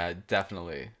 Yeah,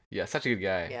 definitely. Yeah, such a good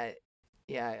guy. Yeah,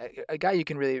 yeah, a guy you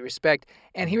can really respect.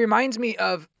 And he reminds me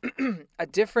of a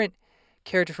different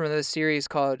character from another series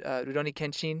called Rurouni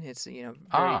Kenshin. It's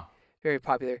very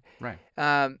popular. Right.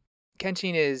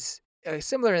 Kenshin is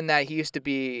similar in that he used to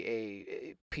be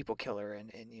a people killer,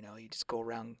 and he just go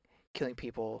around killing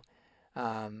people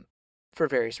for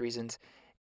various reasons.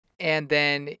 And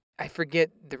then I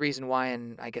forget the reason why,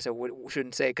 and I guess I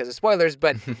shouldn't say because of spoilers,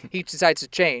 but he decides to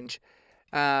change.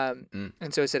 And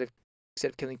so instead of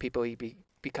killing people, he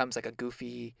becomes like a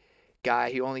goofy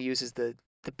guy who only uses the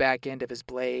back end of his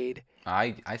blade.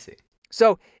 I see.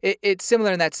 So it's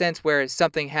similar in that sense where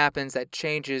something happens that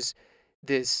changes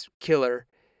this killer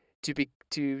to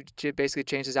basically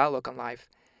change his outlook on life.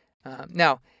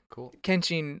 Now, Cool.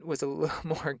 Kenshin was a little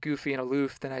more goofy and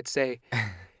aloof than I'd say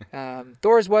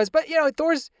Thor's was, but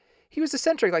he was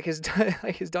eccentric, like his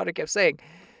daughter kept saying.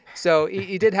 So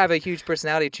he did have a huge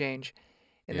personality change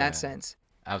in that sense.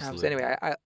 Absolutely. So anyway,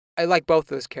 I like both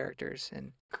those characters,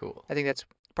 and Cool. I think that's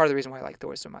part of the reason why I like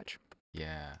Thor so much.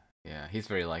 Yeah, he's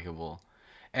very likable,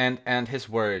 and his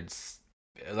words,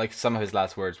 like some of his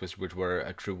last words, which were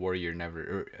a true warrior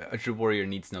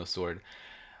needs no sword.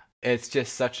 It's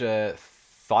just such a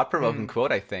thought-provoking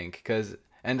quote, I think, because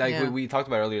we talked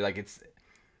about earlier, like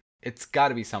it's got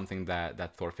to be something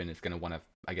that Thorfinn is gonna want to,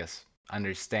 I guess,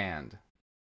 understand.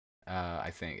 I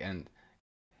think, and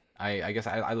I guess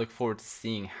I look forward to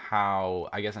seeing how,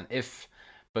 I guess,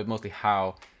 but mostly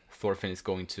how Thorfinn is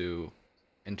going to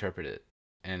interpret it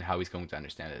and how he's going to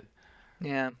understand it.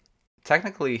 Yeah.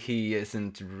 Technically, he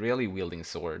isn't really wielding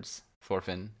swords,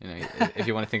 Thorfinn. If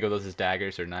you want to think of those as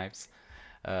daggers or knives.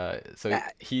 So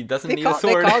he doesn't need a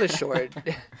sword. They call it a sword.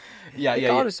 They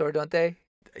call it a sword, don't they?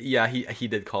 Yeah, he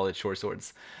did call it short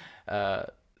swords.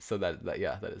 So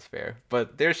that is fair.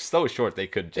 But they're so short they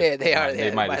could just they are.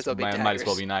 They might as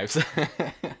well be knives.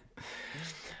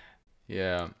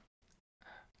 Yeah.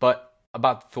 But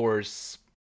about Thor's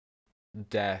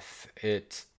death,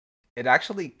 it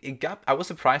actually I was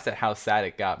surprised at how sad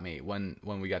it got me when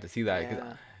we got to see that.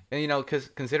 Yeah. And because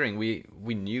considering we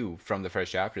knew from the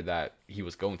first chapter that he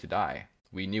was going to die.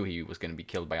 We knew he was going to be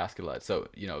killed by Askeladd. So,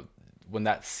 when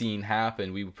that scene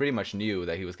happened, we pretty much knew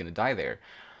that he was going to die there.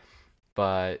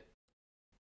 But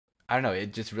I don't know,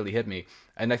 it just really hit me.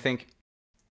 And I think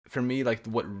for me, like,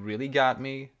 what really got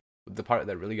me, the part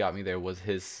that really got me there was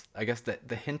his, I guess,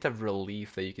 the hint of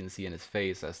relief that you can see in his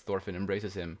face as Thorfinn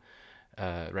embraces him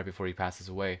right before he passes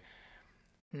away.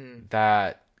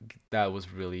 That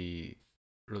was really,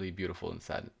 really beautiful and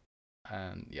sad.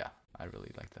 And yeah, I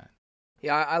really liked that.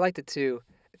 Yeah, I liked it too.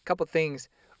 A couple things.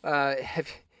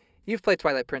 You've played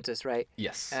Twilight Princess, right?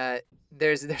 Yes.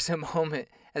 There's a moment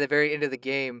at the very end of the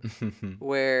game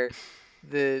where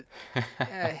the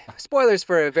spoilers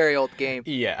for a very old game.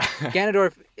 Yeah.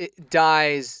 Ganondorf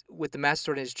dies with the Master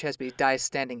Sword in his chest, but he dies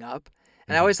standing up.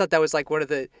 And I always thought that was like one of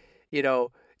the,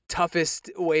 toughest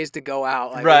ways to go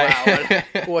out. Like, right.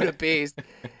 Wow, what a beast.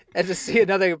 And to see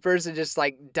another person just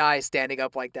like die standing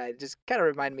up like that, it just kind of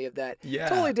reminded me of that. Yeah.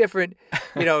 Totally different,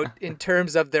 in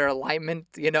terms of their alignment,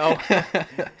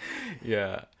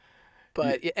 Yeah.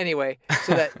 But anyway,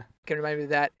 so that can remind me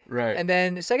of that. Right. And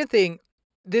then the second thing,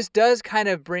 this does kind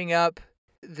of bring up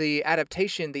the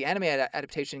adaptation, the anime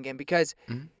adaptation again, because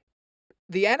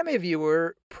the anime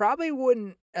viewer probably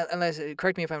wouldn't, unless,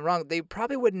 correct me if I'm wrong, they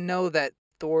probably wouldn't know that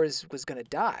Thor's was going to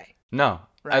die. No.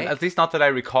 Right? At least not that I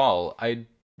recall. I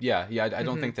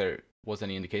don't think there was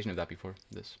any indication of that before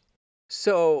this.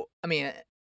 So, I mean,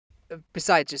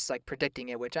 besides just like predicting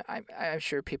it, which I'm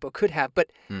sure people could have, but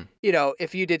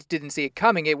if you didn't see it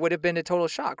coming, it would have been a total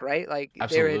shock, right? Like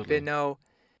Absolutely. There had been no,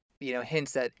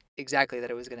 hints that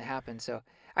it was going to happen. So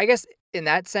I guess in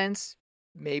that sense,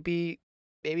 maybe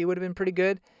it would have been pretty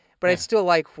good. But I still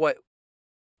like what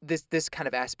this kind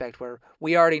of aspect where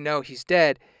we already know he's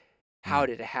dead. How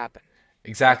did it happen?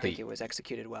 Exactly. I think it was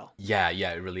executed well. Yeah,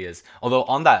 it really is. Although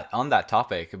on that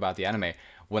topic about the anime,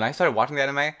 when I started watching the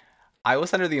anime, I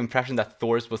was under the impression that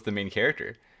Thor's was the main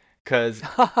character, because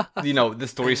the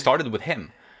story started with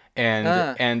him,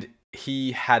 and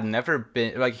he had never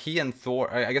been like he and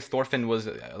Thor. I guess Thorfinn was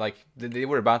like they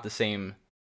were about the same.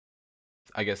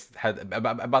 I guess had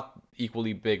about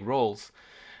equally big roles,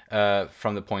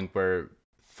 from the point where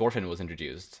Thorfinn was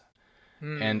introduced,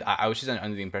 and I was just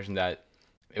under the impression that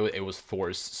it was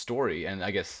Thor's story, and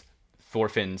I guess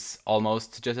Thorfinn's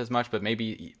almost just as much, but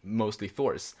maybe mostly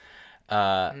Thor's.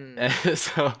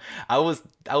 So I was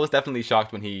definitely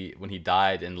shocked when he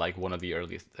died in like one of the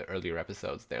earlier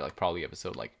episodes. There, like probably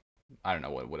episode like I don't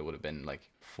know what it would have been, like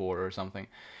 4 or something.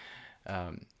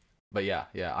 But yeah,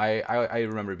 I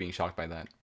remember being shocked by that.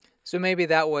 So maybe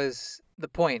that was the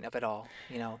point of it all,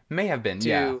 you know, May have been, to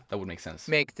yeah, that would make sense.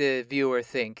 make the viewer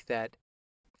think that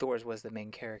Thor's was the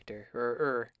main character,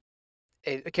 or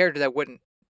a character that wouldn't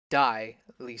die,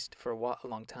 at least for a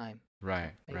long time.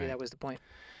 Right, Maybe right. that was the point.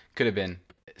 Could have been.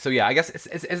 So yeah, I guess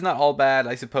it's not all bad,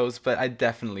 I suppose, but I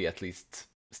definitely at least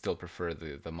still prefer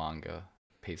the manga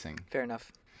pacing Fair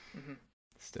enough. Hmm.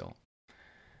 still.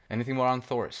 Anything more on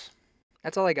Thor's?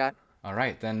 That's all I got. All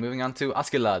right, then moving on to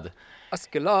Askeladd.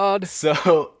 Askeladd.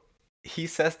 So he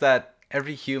says that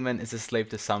every human is a slave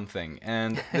to something,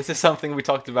 and this is something we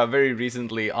talked about very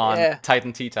recently on Yeah.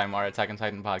 Titan Tea Time, our Attack on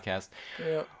Titan podcast,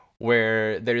 Yeah.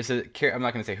 where there's I'm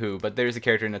not going to say who, but there's a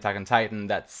character in Attack on Titan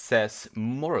that says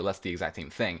more or less the exact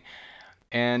same thing.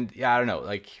 And yeah, I don't know,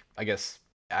 like I guess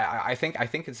I think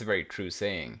it's a very true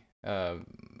saying.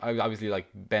 Obviously like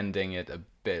bending it a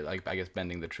bit, like I guess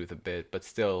bending the truth a bit, but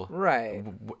still, Right.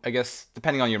 I guess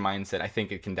depending on your mindset, I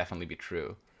think it can definitely be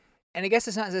true. And I guess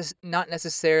it's not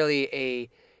necessarily a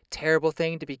terrible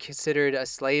thing to be considered a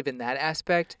slave in that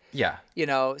aspect. Yeah. You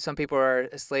know, some people are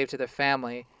a slave to their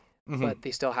family, Mhm. but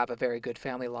they still have a very good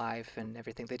family life and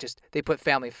everything. They put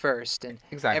family first, and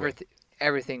Exactly.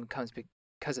 everything comes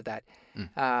because of that.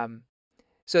 Mm.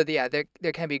 So yeah,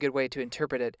 there can be a good way to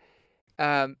interpret it.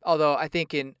 Although I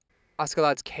think in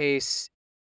Askeladd's case,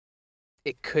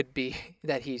 it could be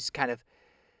that he's kind of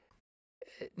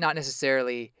not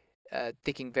necessarily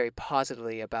thinking very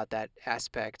positively about that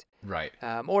aspect. Right.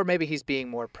 Or maybe he's being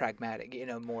more pragmatic, you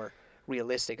know, more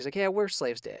realistic. It's like, yeah, we're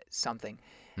slaves to something.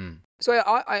 Hmm. So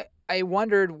I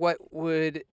wondered, what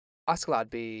would Askeladd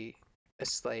be a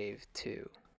slave to?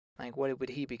 Like, what would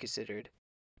he be considered?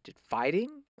 Just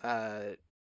fighting? I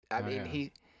mean, yeah.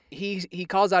 he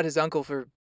calls out his uncle for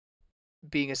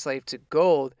being a slave to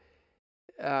gold.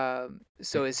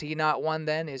 So is he not one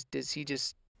then? Does he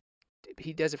just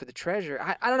he does it for the treasure?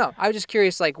 I don't know. I was just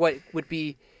curious, like what would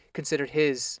be considered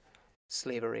his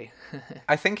slavery.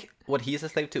 I think what he's a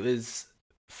slave to is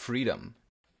freedom,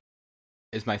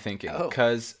 is my thinking. Oh.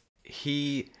 Because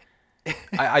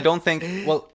I don't think,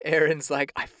 well... Aaron's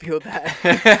like, I feel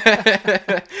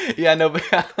that. Yeah, no, but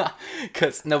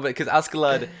because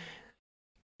Askeladd,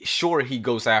 sure, he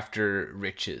goes after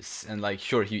riches, and like,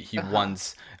 sure, he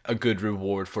wants a good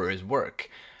reward for his work.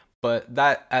 But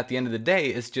that, at the end of the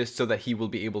day, is just so that he will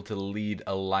be able to lead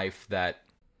a life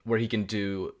where he can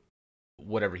do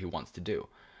whatever he wants to do.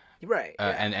 Right. Yeah.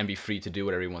 And be free to do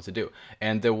whatever he wants to do.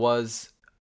 And there was,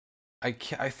 I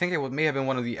think it may have been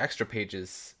one of the extra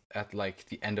pages at like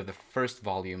the end of the first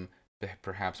volume,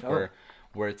 perhaps, where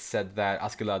it said that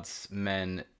Askeladd's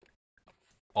men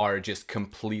are just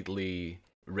completely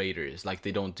raiders. Like,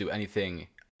 they don't do anything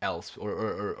else,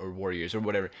 or warriors or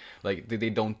whatever. Like, they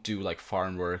don't do like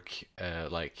farm work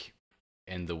like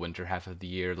in the winter half of the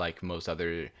year like most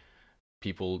other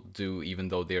people do, even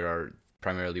though they are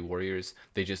primarily warriors.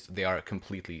 They are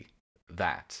completely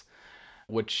that,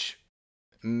 which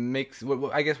makes,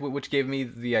 I guess, which gave me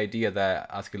the idea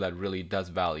that Askeladd really does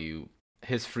value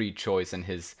his free choice and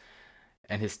his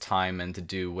time, and to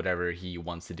do whatever he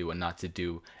wants to do and not to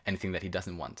do anything that he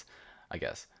doesn't want, I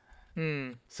guess.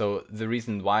 So the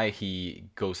reason why he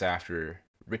goes after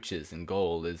riches and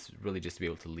gold is really just to be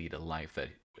able to lead a life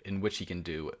in which he can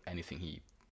do anything he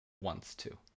wants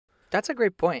to. That's a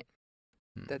great point.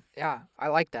 I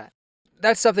like that.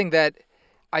 That's something that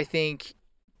I think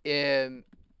kind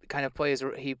of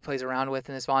he plays around with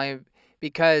in this volume,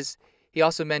 because he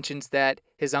also mentions that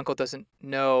his uncle doesn't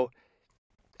know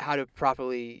how to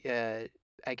properly,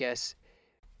 I guess,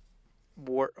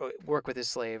 work with his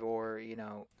slave, or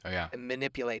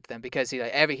manipulate them, because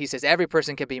he says every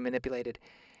person can be manipulated,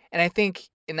 and I think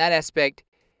in that aspect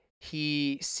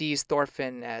he sees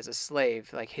Thorfinn as a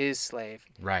slave, like his slave.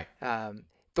 Right.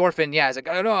 Thorfinn, is like,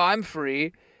 oh no, I'm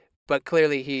free, but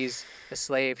clearly he's a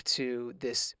slave to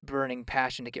this burning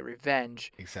passion to get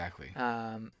revenge. Exactly.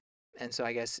 And so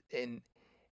I guess in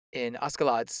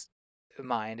Askeladd's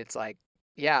mind, it's like,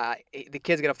 yeah, the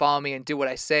kid's gonna follow me and do what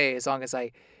I say as long as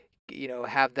I,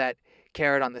 have that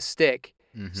carrot on the stick.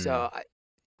 Mm-hmm. So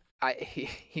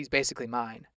he's basically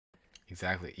mine.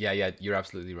 Exactly. Yeah, you're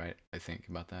absolutely right, I think,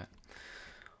 about that.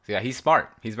 So yeah, he's smart.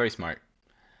 He's very smart.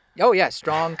 Oh yeah,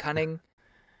 strong, cunning.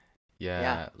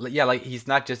 Yeah. Yeah, like he's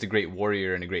not just a great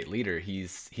warrior and a great leader.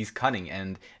 He's cunning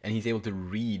and he's able to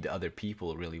read other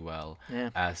people really well, Yeah.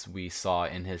 as we saw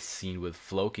in his scene with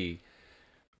Floki,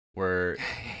 where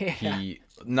Yeah. he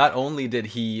not only did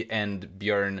he and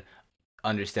Bjorn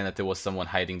understand that there was someone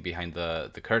hiding behind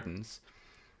the curtains,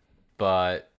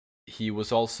 but he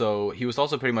was also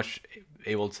pretty much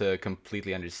able to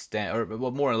completely understand, or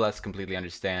well, more or less completely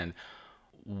understand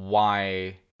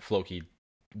why Floki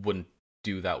wouldn't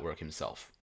do that work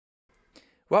himself.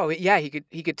 Well, yeah, he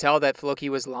could tell that Floki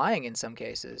was lying in some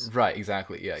cases. Right,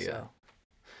 exactly. Yeah, yeah.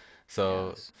 So, So,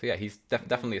 yes. so yeah, he's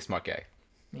definitely a smart guy.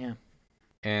 Yeah.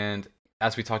 And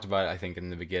as we talked about, I think in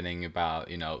the beginning about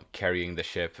carrying the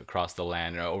ship across the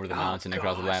land or over the mountain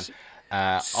across the land.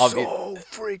 So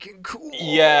freaking cool.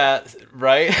 Yeah,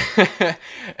 right.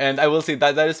 And I will say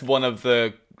that is one of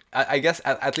the, I guess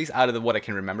at least out of what I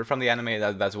can remember from the anime,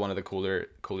 that's one of the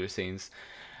cooler scenes.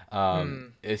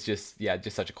 It's just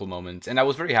such a cool moment, and I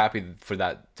was very happy for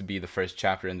that to be the first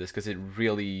chapter in this, because it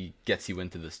really gets you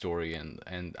into the story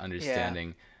and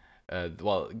understanding.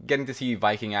 Well, getting to see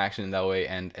Viking action in that way,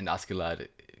 and Askeladd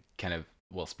kind of,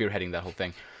 well, spearheading that whole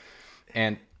thing,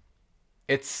 and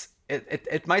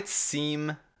it might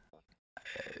seem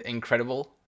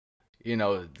incredible,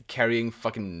 carrying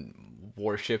fucking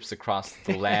warships across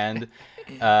the land,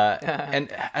 and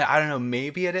I don't know,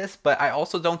 maybe it is, but I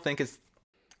also don't think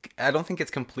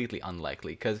it's completely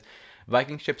unlikely, because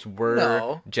Viking ships were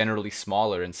No. generally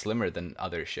smaller and slimmer than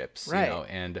other ships, Right.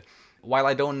 and while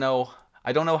I don't know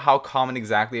how common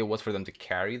exactly it was for them to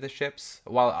carry the ships.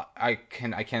 While I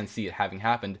can see it having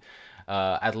happened,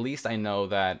 at least I know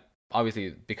that obviously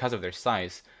because of their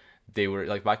size, they were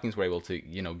like Vikings were able to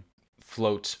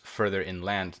float further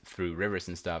inland through rivers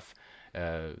and stuff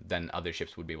than other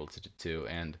ships would be able to do,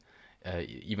 and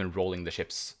even rolling the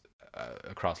ships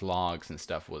across logs and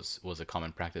stuff was a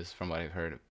common practice from what I've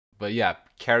heard. But yeah,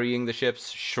 carrying the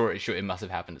ships, sure, it must have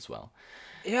happened as well.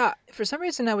 Yeah, for some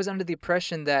reason I was under the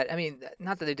impression that, I mean,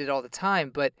 not that they did it all the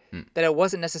time, but Hmm. that it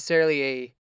wasn't necessarily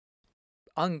a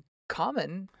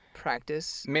uncommon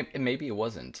practice. Maybe it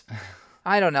wasn't.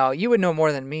 I don't know. You would know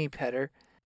more than me, Petter.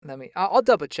 I'll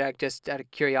double check just out of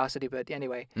curiosity, but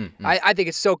anyway, Mm-hmm. I think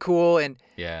it's so cool, and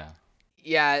Yeah.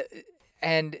 yeah,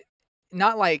 and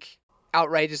not like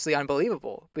outrageously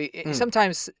unbelievable. But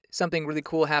sometimes something really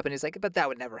cool happens. It's like, but that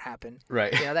would never happen.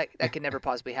 Right. That could never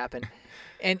possibly happen.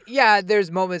 And yeah, there's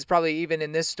moments probably even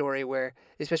in this story where,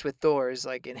 especially with Thor's,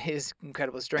 like in his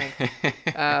incredible strength,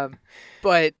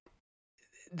 but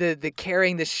the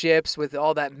carrying the ships with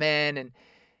all that men, and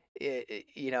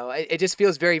it just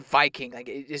feels very Viking. Like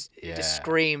it just Yeah.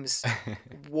 screams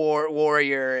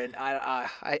warrior, and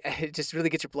it just really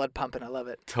gets your blood pumping. I love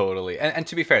it. Totally. And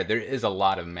to be fair, there is a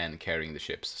lot of men carrying the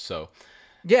ships. So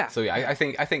Yeah. yeah, I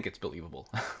think it's believable.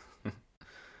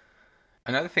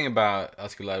 Another thing about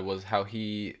Askeladd was how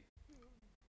he,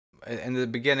 in the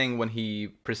beginning, when he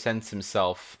presents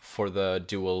himself for the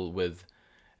duel with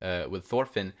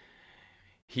Thorfinn,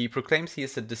 he proclaims he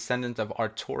is a descendant of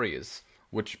Artorias,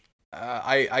 which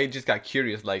I just got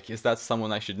curious. Like, is that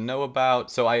someone I should know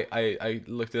about? So I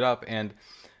looked it up, and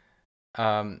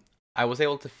I was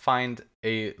able to find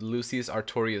a Lucius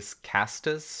Artorius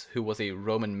Castus, who was a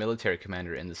Roman military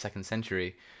commander in the 2nd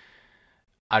century.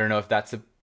 I don't know if that's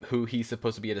who he's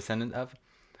supposed to be a descendant of.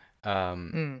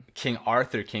 King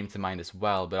Arthur came to mind as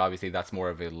well, but obviously that's more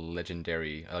of a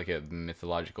legendary, like a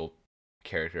mythological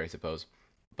character, I suppose.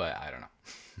 But I don't know.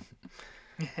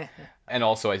 And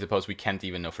also, I suppose we can't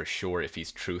even know for sure if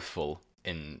he's truthful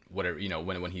in whatever,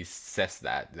 when he says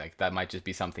that. Like, that might just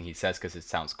be something he says because it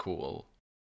sounds cool.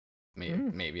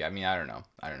 Maybe. I mean, I don't know.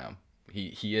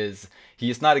 He is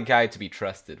not a guy to be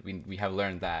trusted. We have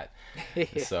learned that.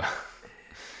 So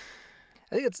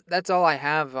I think that's all I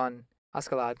have on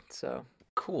Askeladd. So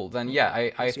cool. Then yeah,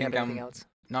 I think anything else.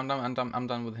 No, I'm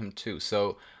done with him too.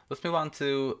 So let's move on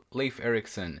to Leif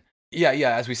Erikson.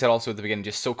 Yeah. As we said also at the beginning,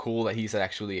 just so cool that he's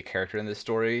actually a character in this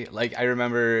story. Like, I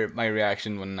remember my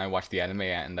reaction when I watched the anime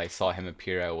and I saw him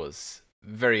appear. I was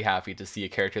very happy to see a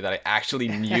character that I actually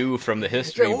knew from the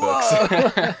history books.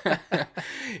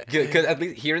 Because at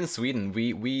least here in Sweden,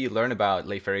 we learn about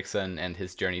Leif Erikson and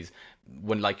his journeys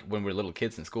when we're little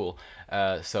kids in school.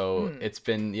 So it's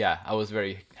been, I was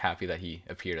very happy that he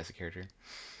appeared as a character.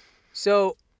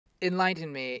 So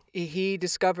enlighten me. He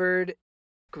discovered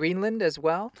Greenland as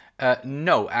well?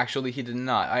 No, actually he did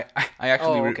not. I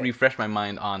actually okay. refreshed my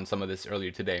mind on some of this earlier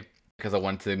today, because I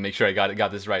wanted to make sure I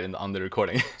got this right on the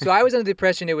recording. So I was under the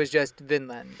impression it was just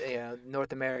Vinland,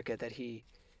 North America, that he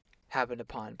happened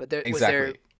upon. But was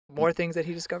there more things that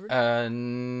he discovered?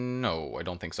 No, I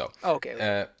don't think so. Oh,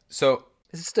 okay. So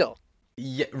Is it still?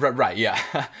 Yeah, right,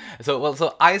 yeah.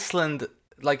 So Iceland,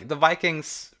 like the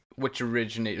Vikings, which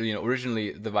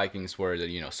originally the Vikings were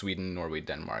Sweden, Norway,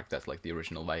 Denmark. That's like the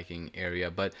original Viking area,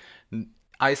 but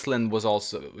Iceland was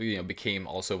also became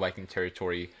also Viking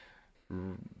territory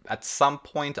at some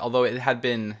point. Although it had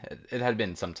been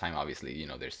some time. Obviously,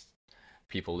 there's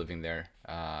people living there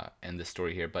in the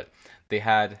story here, but they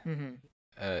had. Mm-hmm.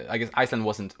 I guess Iceland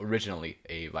wasn't originally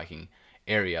a Viking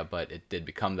area, but it did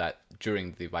become that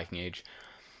during the Viking Age.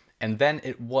 And then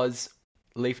it was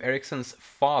Leif Erikson's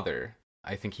father.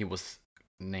 I think he was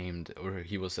named, or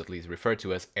he was at least referred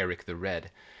to as Eric the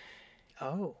Red.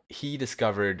 Oh. He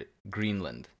discovered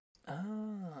Greenland.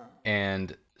 Oh.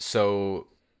 And so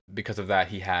because of that,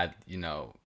 he had,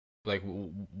 like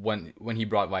when he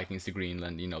brought Vikings to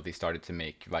Greenland, they started to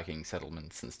make Viking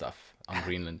settlements and stuff on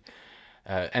Greenland.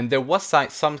 And there was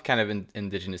some kind of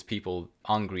indigenous people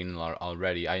on Greenland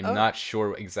already. I'm not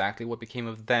sure exactly what became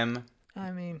of them.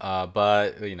 I mean,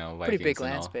 but Vikings pretty big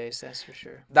land all. space, that's for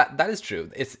sure. That is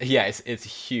true. It's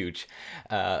huge.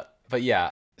 But yeah,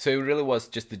 so it really was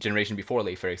just the generation before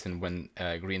Leif Erikson when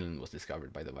Greenland was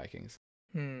discovered by the Vikings.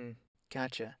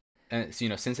 Gotcha. And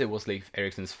so, since it was Leif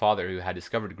Erikson's father who had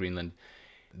discovered Greenland,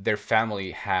 their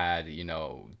family had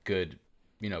good,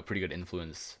 pretty good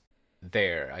influence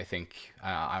there. I think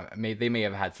they may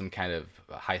have had some kind of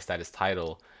high status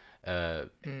title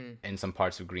in some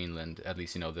parts of Greenland, at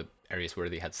least the areas where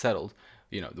they had settled,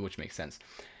 which makes sense.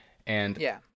 And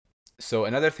yeah. So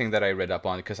another thing that I read up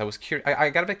on, because I was curious,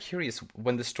 I got a bit curious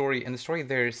when in the story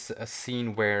there's a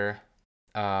scene where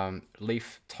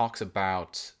Leif talks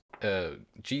about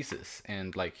Jesus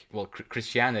and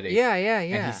Christianity. Yeah.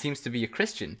 And he seems to be a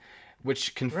Christian,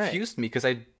 which confused me because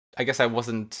I guess I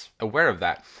wasn't aware of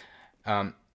that.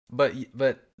 But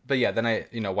yeah, then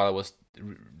while I was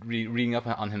reading up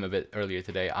on him a bit earlier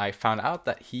today, I found out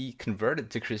that he converted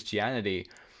to Christianity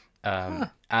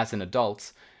as an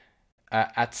adult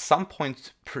at some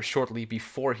point shortly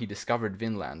before he discovered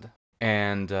Vinland,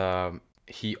 and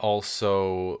he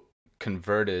also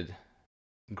converted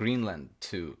Greenland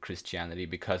to Christianity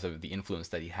because of the influence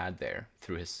that he had there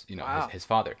through his his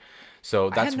father. So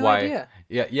that's why.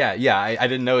 Yeah. I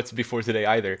didn't know it's before today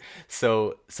either.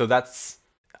 So that's,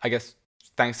 I guess,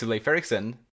 thanks to Leif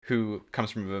Erikson, who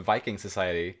comes from a Viking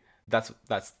society. That's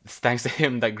thanks to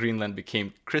him that Greenland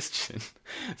became Christian.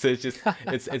 So it's just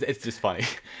it's just funny.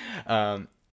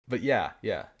 But yeah.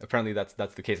 Apparently that's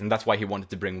the case, and that's why he wanted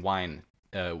to bring wine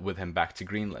with him back to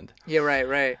Greenland. Yeah.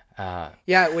 Right.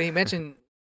 Yeah. When he mentioned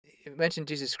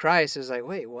Jesus Christ, I was like,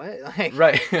 wait, what? Like,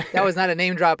 right. That was not a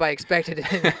name drop I expected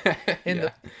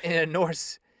in a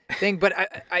Norse thing. But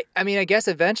I mean, I guess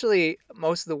eventually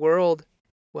most of the world,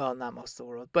 well, not most of the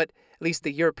world, but at least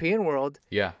the European world,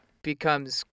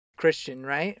 becomes Christian,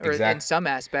 right? Or in some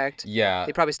aspect. Yeah.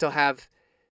 They probably still have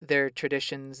their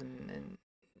traditions and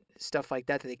stuff like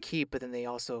that they keep, but then they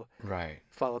also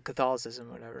follow Catholicism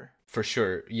or whatever. For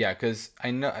sure. Yeah, because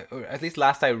I know, or at least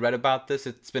last I read about this,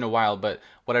 it's been a while, but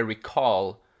what I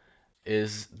recall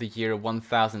is the year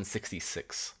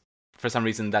 1066. For some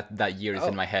reason, that year is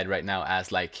in my head right now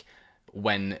as like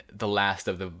when the last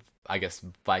of the, I guess,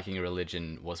 Viking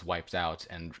religion was wiped out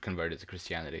and converted to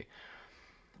Christianity.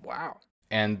 Wow.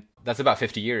 And that's about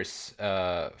 50 years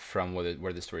from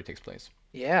where the story takes place.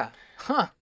 Yeah. Huh.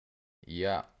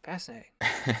 Yeah. Fascinating.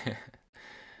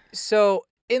 So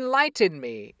enlighten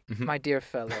me, my dear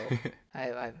fellow.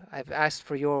 I've asked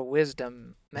for your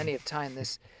wisdom many a time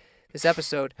this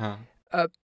episode.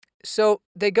 So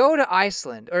they go to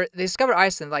Iceland, or they discover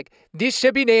Iceland, like, this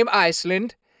should be named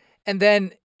Iceland, and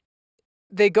then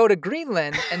they go to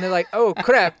Greenland, and they're like, oh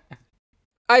crap,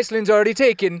 Iceland's already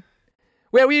taken.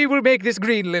 Well, we will make this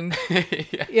Greenland.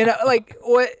 Like,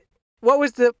 what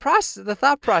was the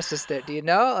thought process there? Do you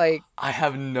know? Like, I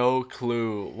have no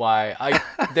clue why.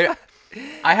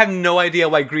 I have no idea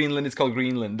why Greenland is called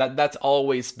Greenland. That's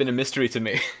always been a mystery to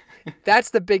me. That's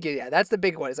the big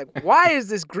one. It's like, why is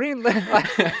this Greenland?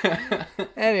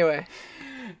 Anyway.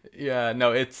 Yeah,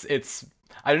 no, it's.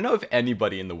 I don't know if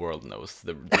anybody in the world knows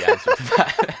the answer to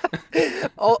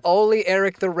that. Only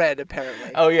Eric the Red,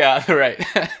 apparently. Oh yeah, right.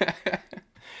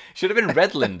 Should have been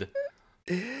Redland.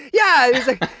 Yeah, it's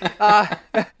like,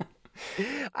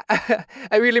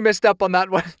 I really messed up on that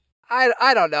one.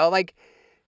 I don't know, like,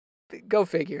 go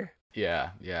figure.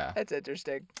 Yeah. That's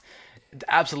interesting. It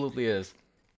absolutely is.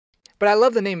 But I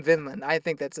love the name Vinland. I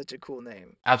think that's such a cool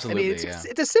name. Absolutely, I mean,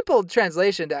 it's a simple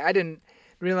translation. I didn't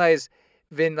realize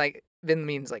Vin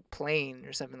means like plain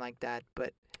or something like that.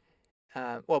 But,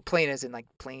 plain as in like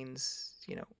plains,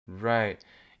 Right.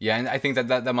 Yeah, and I think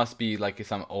that must be like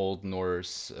some old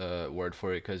Norse word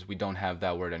for it, because we don't have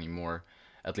that word anymore.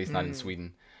 at least not in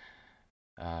Sweden.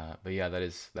 But yeah, that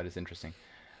is interesting.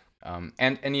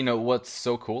 And you know what's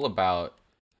so cool about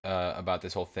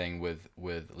this whole thing with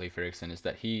Leif Erikson is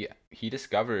that he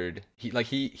discovered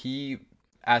he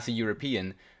as a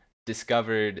European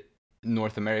discovered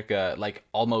North America like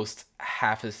almost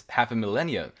half a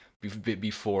millennia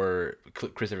before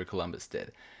Christopher Columbus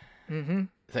did. Mm-hmm.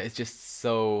 So it's just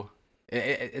so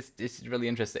it's really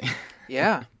interesting.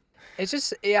 Yeah. It's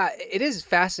just, yeah, it is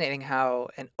fascinating how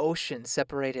an ocean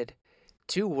separated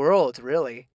two worlds,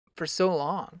 really, for so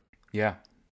long. Yeah.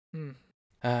 Hmm.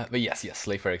 But yes,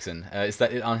 Leif Erikson. Is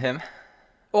that it on him?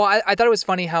 Well, I thought it was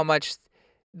funny how much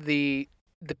the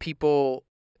people,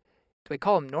 do I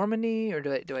call them Normandy or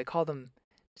do I call them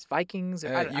just Vikings?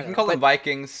 Or, I You don't can know, call them but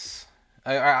Vikings.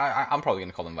 I'm probably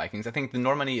gonna call them Vikings. I think the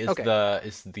Normandy is okay.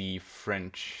 the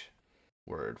French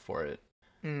word for it.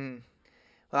 Mm.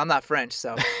 Well, I'm not French,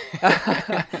 so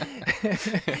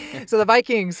so the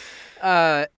Vikings.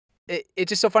 It's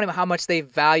just so funny how much they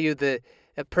value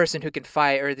a person who can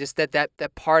fight, or just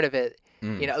that part of it.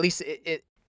 Mm. You know, at least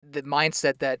the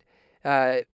mindset that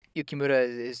Yukimura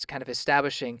is kind of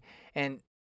establishing, and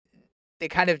they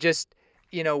kind of just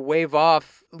wave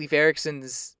off Leif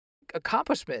Erikson's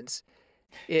accomplishments.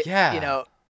 Yeah. You know,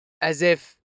 as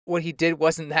if what he did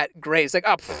wasn't that great. It's like,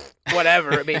 oh,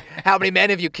 whatever. I mean, how many men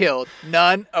have you killed?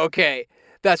 None. Okay,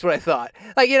 that's what I thought.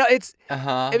 Like, it's.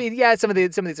 Uh-huh. I mean, yeah, some of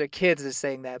these are kids is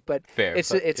saying that, but Fair, it's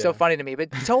but so yeah. funny to me.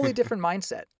 But totally different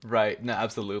mindset. Right. No,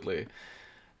 absolutely.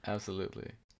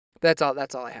 That's all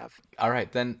I have. All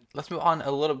right, then let's move on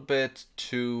a little bit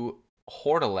to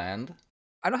Hordaland.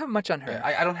 I don't have much on her.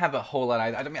 I don't have a whole lot.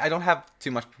 I mean, I don't have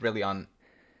too much really on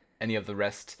any of the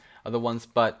rest of the ones,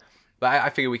 but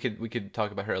I figure we could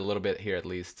talk about her a little bit here at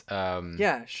least.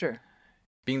 Yeah, sure.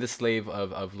 Being the slave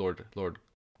of Lord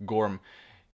Gorm,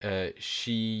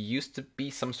 she used to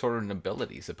be some sort of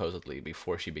nobility supposedly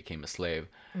before she became a slave,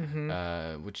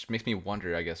 which makes me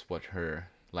wonder, I guess, what her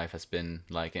life has been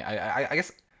like. I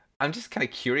guess I'm just kind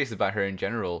of curious about her in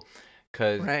general,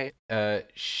 because Right.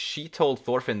 she told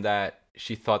Thorfinn that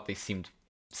she thought they seemed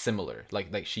similar,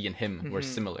 like she and him were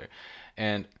similar,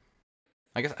 and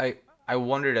I guess I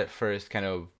wondered at first kind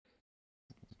of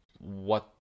what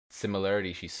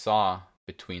similarity she saw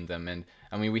between them. And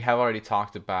I mean, we have already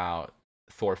talked about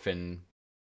Thorfinn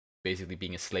basically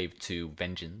being a slave to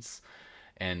vengeance,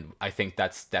 and I think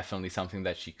that's definitely something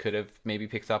that she could have maybe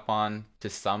picked up on to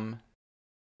some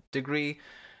degree.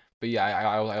 But yeah,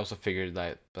 I also figured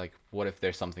that, like, what if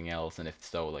there's something else, and if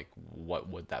so, like, what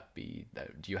would that be?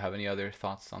 Do you have any other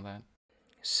thoughts on that?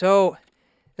 So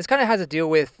this kind of has to deal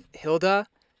with Hilda,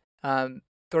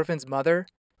 Thorfinn's mother.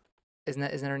 Isn't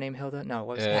that her name, Hilda? No,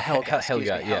 what was it? Helga? Excuse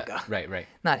Helga, me, yeah, Helga, right.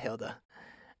 not Hilda.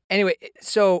 Anyway,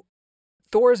 so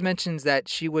Thor's mentions that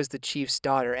she was the chief's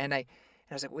daughter, and I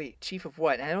was like, wait, chief of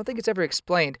what? And I don't think it's ever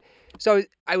explained. So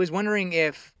I was wondering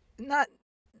if not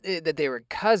that they were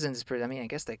cousins, but I mean, I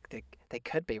guess they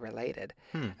could be related.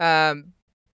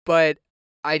 But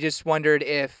I just wondered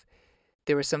if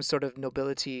there was some sort of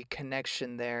nobility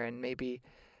connection there, and maybe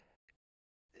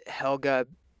Helga,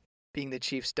 being the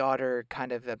chief's daughter,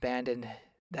 kind of abandoned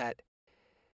that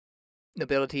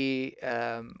nobility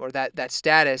or that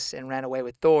status and ran away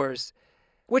with Thor's,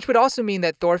 which would also mean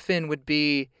that Thorfinn would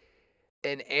be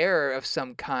an heir of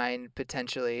some kind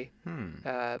potentially,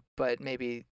 but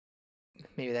maybe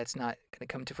that's not going to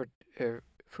come to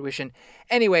fruition.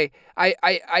 Anyway,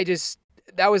 I just,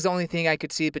 that was the only thing I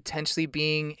could see potentially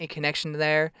being a connection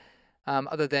there,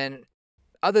 other than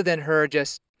her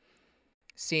just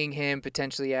seeing him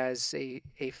potentially as a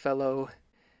fellow,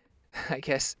 I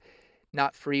guess,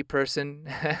 not free person.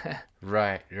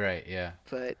 Right, yeah.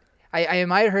 But I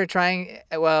admire her trying.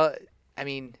 Well, I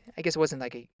mean, I guess it wasn't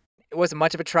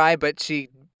much of a try, but she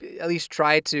at least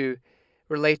tried to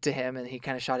relate to him, and he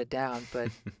kind of shot it down. But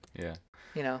Yeah.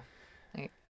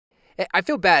 I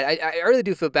feel bad. I really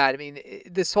do feel bad. I mean,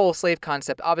 this whole slave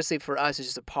concept, obviously for us, is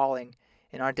just appalling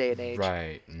in our day and age.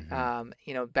 Right.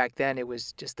 Back then it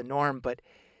was just the norm, but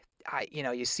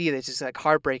you see that it's just like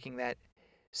heartbreaking that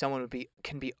someone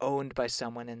can be owned by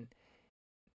someone, and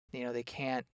they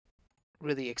can't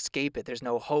really escape it. There's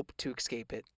no hope to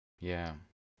escape it. Yeah.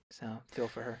 So feel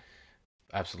for her.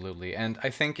 Absolutely. And I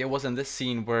think it was in this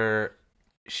scene where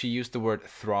she used the word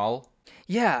thrall.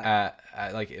 Yeah.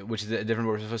 Which is a different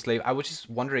word for slave. I was just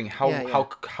wondering how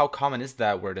common is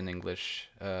that word in English?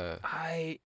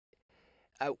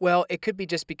 Well, it could be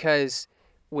just because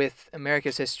with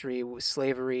America's history,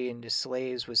 slavery and just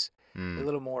slaves was a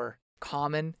little more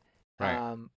common.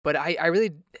 Right. But I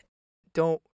really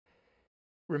don't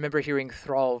remember hearing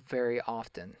Thrall very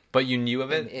often. But you knew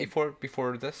of it In-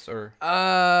 before this, or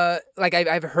Like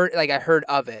I've heard, like I heard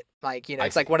of it. Like, you know, I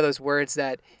it's like see. one of those words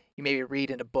that you maybe read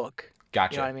in a book.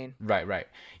 Gotcha. You know what I mean? Right.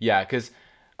 Yeah, because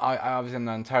I obviously am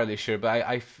not entirely sure, but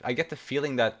I get the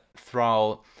feeling that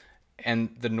Thrall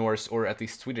and the Norse, or at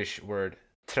least Swedish word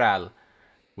thrall,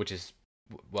 which is,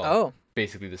 well, Oh,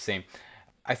 basically the same.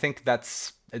 I think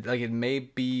like it may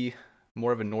be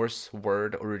more of a Norse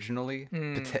word originally,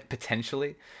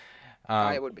 potentially.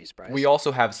 I would be surprised. We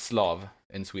also have Slav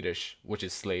in Swedish, which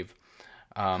is slave.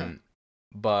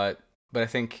 But I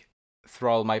think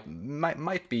thrall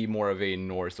might be more of a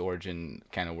Norse origin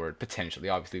kind of word, potentially.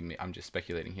 Obviously, I'm just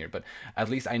speculating here, but at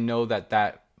least I know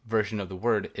that version of the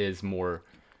word is more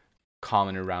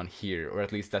common around here, or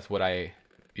at least that's what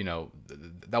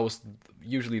that was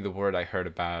usually the word I heard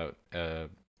about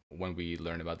when we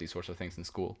learn about these sorts of things in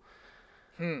school.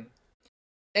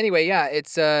 Anyway, yeah,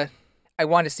 it's I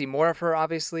want to see more of her,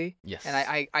 obviously. Yes. And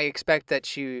I expect that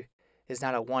she is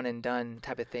not a one and done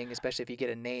type of thing, especially if you get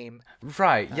a name.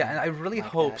 Right. Yeah, and I really like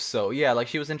hope that. so. Yeah, like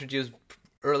she was introduced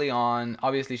early on.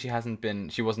 Obviously, she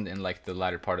wasn't in like the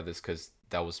latter part of this because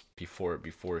that was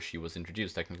before she was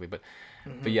introduced technically. But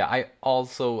yeah, I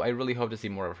really hope to see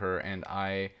more of her, and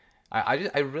I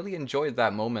really enjoyed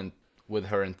that moment with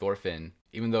her and Thorfinn,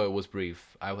 even though it was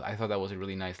brief. I thought that was a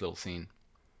really nice little scene.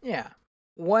 Yeah.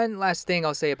 One last thing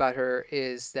I'll say about her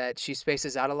is that she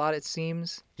spaces out a lot, it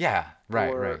seems. Yeah. Right.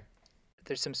 Or Right.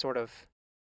 there's some sort of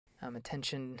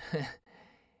attention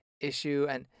issue.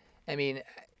 And I mean,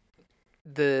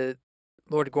 the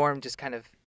Lord Gorm just kind of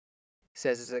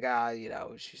says, it's like, you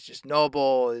know, she's just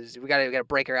noble. We gotta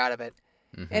break her out of it.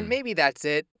 And maybe that's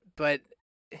it, but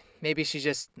maybe she's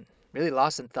just really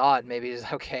lost in thought. Maybe she's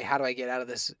okay, how do I get out of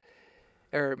this?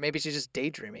 Or maybe she's just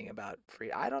daydreaming about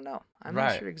free. I don't know. I'm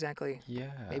not sure exactly.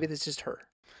 Yeah. Maybe that's just her.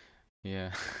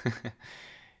 Yeah.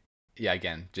 Yeah,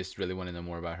 again, just really want to know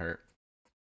more about her.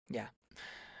 Yeah.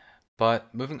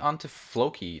 But moving on to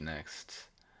Floki next.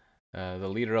 The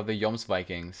leader of the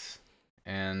Jomsvikings.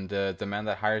 And the man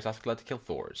that hires Askeladd to kill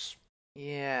Thors.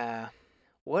 Yeah.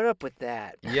 What up with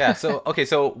that? Yeah, so, okay,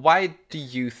 so why do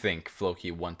you think Floki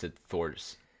wanted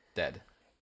Thors dead?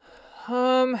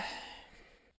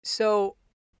 So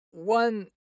one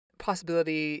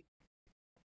possibility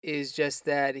is just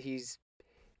that he's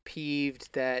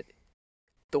peeved that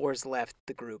Thor's left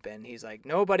the group, and he's like,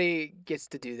 nobody gets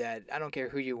to do that. I don't care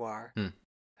who you are.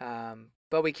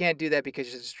 But we can't do that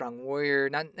because you're a strong warrior.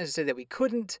 Not necessarily that we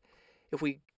couldn't if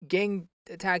we gang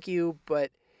attack you,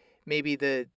 but maybe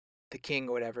the king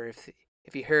or whatever,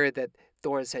 if he heard that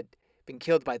Thor's had been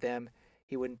killed by them,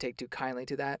 he wouldn't take too kindly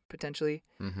to that, potentially.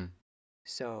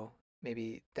 So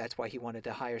maybe that's why he wanted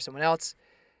to hire someone else.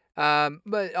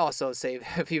 But also save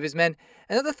a few of his men.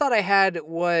 Another thought I had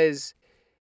was,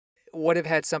 would have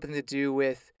had something to do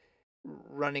with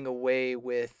running away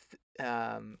with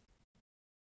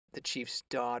the chief's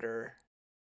daughter,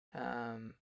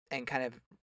 and kind of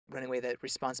running away that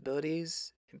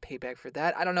responsibilities and payback for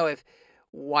that. I don't know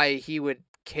why he would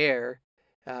care.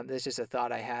 That's just a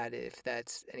thought I had. If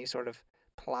that's any sort of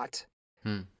plot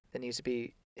that needs to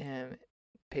be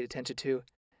paid attention to.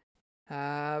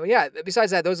 But yeah,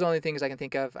 besides that, those are the only things I can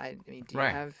think of. I mean, do you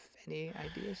have any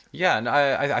ideas? Yeah, no,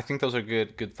 I think those are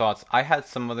good thoughts. I had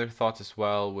some other thoughts as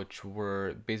well, which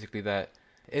were basically that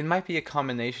it might be a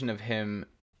combination of him,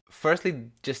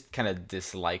 firstly, just kind of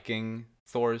disliking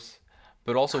Thors,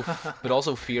 but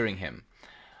also fearing him.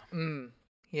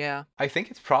 Yeah. I think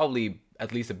it's probably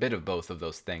at least a bit of both of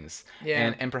those things.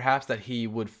 Yeah. And perhaps that he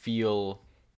would feel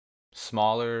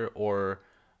smaller, or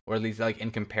at least like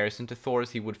in comparison to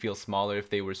Thor's, he would feel smaller if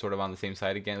they were sort of on the same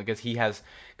side again,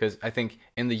 because I think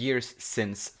in the years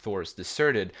since Thor's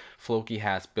deserted, Floki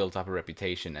has built up a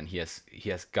reputation, and he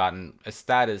has gotten a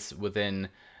status within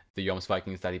the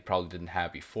Jomsvikings that he probably didn't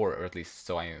have before, or at least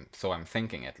so I'm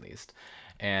thinking at least.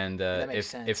 And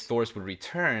if Thor's would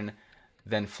return,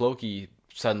 then Floki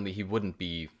suddenly he wouldn't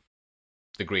be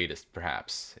the greatest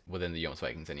perhaps within the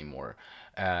Jomsvikings anymore,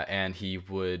 and he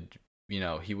would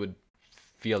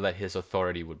feel that his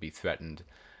authority would be threatened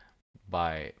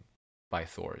by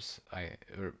Thor's.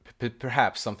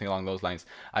 Perhaps something along those lines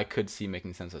I could see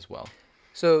making sense as well.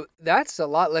 So that's a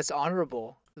lot less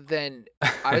honorable than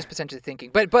I was potentially thinking.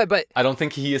 But I don't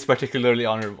think he is particularly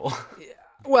honorable.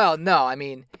 Well, no, I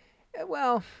mean,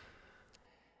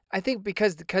 I think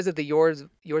because of the yours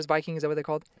Vikings, is that what they're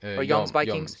called? Or Joms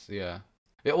Vikings? Yeah.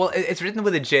 Well, it's written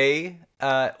with a J,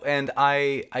 and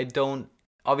I don't,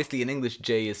 obviously in English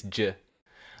J is J,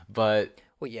 but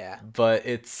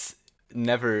it's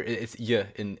never, it's Y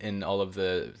in all of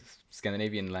the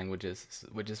Scandinavian languages,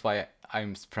 which is why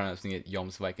I'm pronouncing it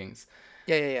Jomsvikings.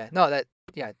 Yeah. No,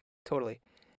 yeah, totally.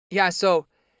 Yeah, so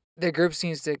the group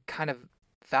seems to kind of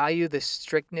value the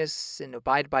strictness and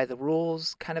abide by the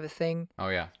rules kind of a thing. Oh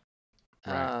yeah,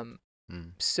 right. Um,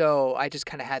 Mm. so I just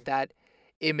kind of had that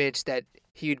image that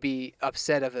he would be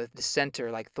upset of a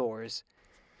dissenter like Thor's.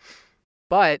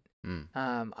 But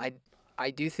Mm.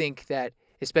 I do think that,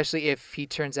 especially if he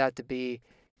turns out to be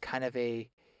kind of a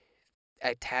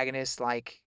antagonist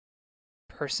like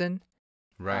person,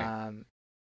 Right.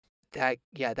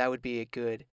 that would be a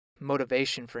good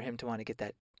motivation for him to want to get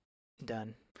that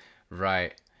done.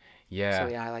 Right. So Yeah,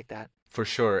 yeah, I like that. for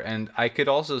sure. And I could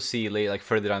also see like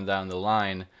further down the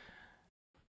line,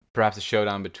 perhaps a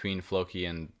showdown between Floki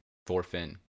and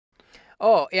Thorfinn.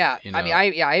 Oh yeah, You I mean,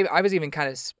 know. I was even kind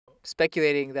of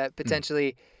speculating that Mm.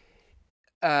 potentially,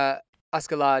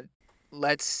 Askeladd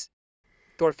lets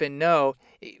Thorfinn know,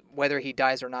 whether he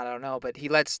dies or not, I don't know, but he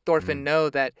lets Thorfinn Mm. know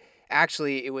that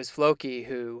actually it was Floki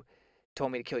who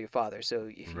told me to kill your father. So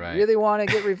if you Right. really want to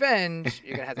get revenge,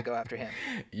 you're gonna have to go after him.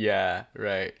 Yeah,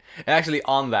 right. And actually,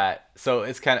 on that, so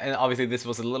it's kind of, and obviously this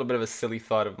was a little bit of a silly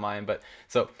thought of mine, but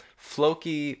so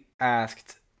Floki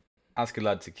asked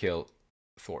Askeladd to kill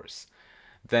Thors.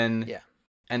 Then, Yeah.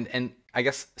 and I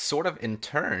guess sort of in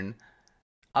turn,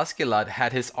 Askeladd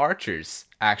had his archers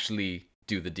actually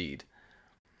do the deed.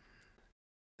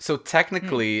 So Hmm.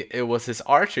 technically, it was his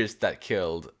archers that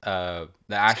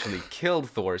actually killed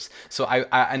Thors. So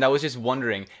I was just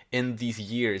wondering, in these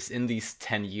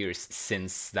 10 years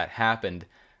since that happened,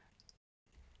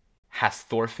 has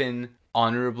Thorfinn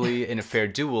honorably in a fair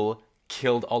duel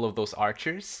killed all of those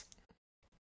archers?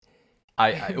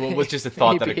 It was just a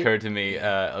thought that Maybe. occurred to me,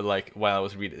 like while I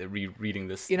was reading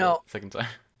this You the know, second time.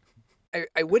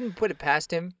 I wouldn't put it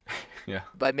past him, Yeah.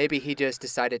 but maybe he just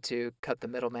decided to cut the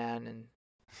middleman and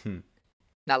Hmm.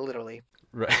 not literally,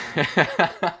 Right.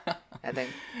 and then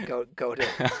go to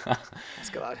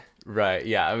Askeladd. Right.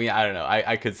 Yeah. I mean, I don't know.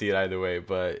 I could see it either way,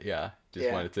 but yeah,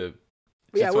 Yeah.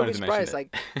 But yeah, I just wouldn't wanted be to mention surprised. it.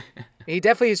 Like he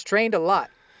definitely has trained a lot,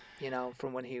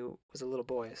 from when he was a little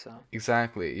boy. So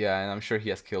Exactly. Yeah, and I'm sure he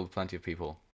has killed plenty of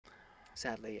people.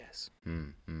 sadly, yes. Hmm.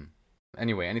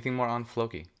 Anyway, anything more on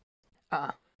Floki?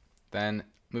 Uh. Then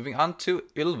moving on to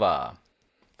Ylva,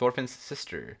 Thorfinn's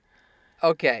sister.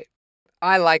 Okay.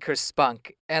 I like her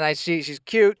spunk, and she's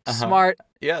cute, Uh-huh. smart.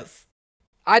 Yes.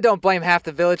 I don't blame half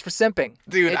the village for simping.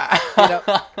 Dude, It you know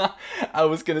I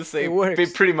was gonna it say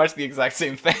works. pretty much the exact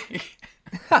same thing.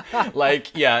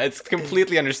 Like, yeah, it's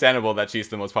completely understandable that she's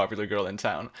the most popular girl in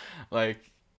town. Like,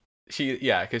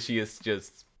 because she is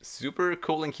just super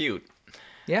cool and cute.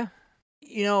 Yeah.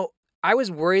 I was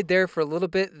worried there for a little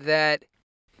bit that,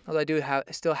 although I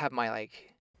still have my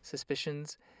like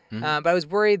suspicions, Hmm. but I was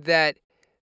worried that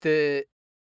the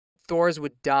Thors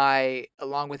would die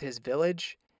along with his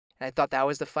village. And I thought that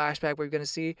was the flashback we were going to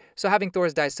see. So having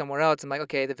Thors die somewhere else, I'm like,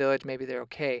 okay, the village, maybe they're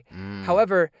okay. Mm.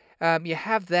 However, you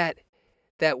have that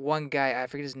one guy, I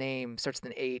forget his name, starts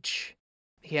with an H.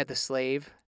 He had the slave.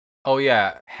 Oh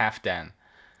yeah, Halfdan.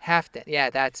 Halfdan. Yeah,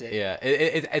 that's it. Yeah,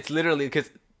 it's literally because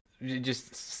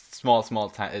just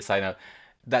side note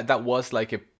that was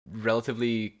like a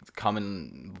relatively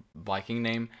common Viking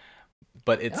name,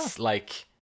 but Oh,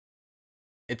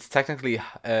 it's technically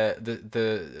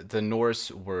the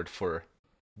Norse word for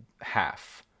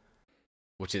half,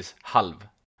 which is halv.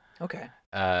 okay.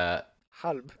 Uh,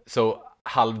 Halb. so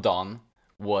Halvdan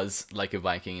was like a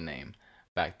Viking name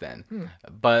back then, Hmm.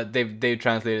 but they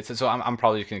translated. So I'm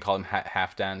probably just gonna call him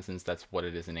Halfdan since that's what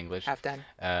it is in English. Halfdan.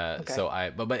 Okay. So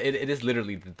but it is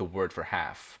literally the word for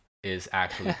half is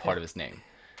actually part of his name.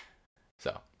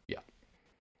 So yeah.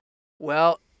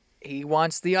 Well, he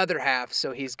wants the other half,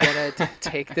 so he's gonna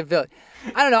take the village.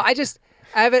 I don't know. I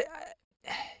have it.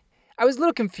 I was a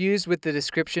little confused with the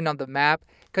description on the map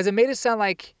because it made it sound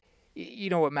like, you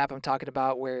know what map I'm talking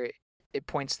about, where it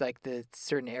points like the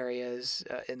certain areas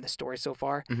in the story so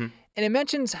far, Hmm. and it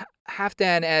mentions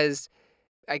Halfdan as,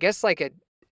 I guess, like a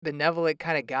benevolent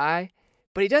kind of guy,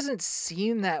 but he doesn't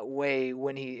seem that way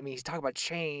when he's talking about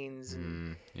chains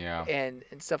and Yeah. and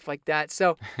stuff like that.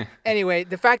 So anyway,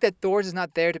 the fact that Thors is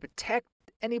not there to protect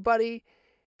anybody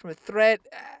from a threat,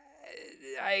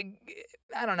 I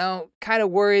I don't know, kind of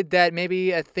worried that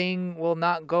maybe a thing will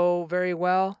not go very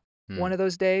well one Hmm. of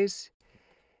those days,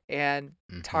 and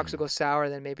talks will Hmm. go sour.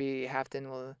 Then maybe Halfdan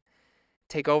will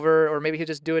take over, or maybe he'll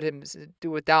just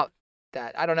do without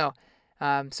that. I don't know.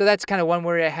 So that's kind of one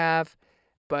worry I have,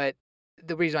 but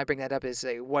the reason I bring that up is,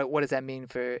 like, what does that mean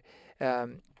for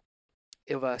um,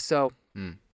 Ilva? So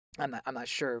Hmm. I'm not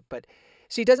sure, but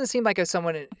she doesn't seem like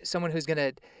someone who's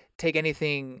gonna take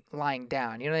anything lying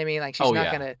down. You know what I mean? Like she's Oh not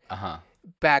yeah. gonna Uh huh.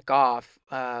 back off.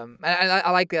 I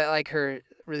like that. I like her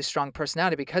really strong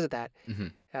personality because of that. Hmm.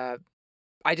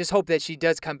 I just hope that she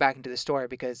does come back into the story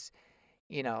because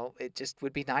it just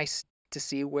would be nice to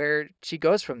see where she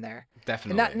goes from there. And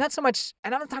Definitely. not so much.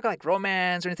 And I'm not talking like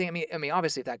romance or anything. I mean,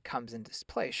 obviously if that comes into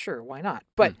play, sure, why not?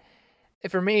 But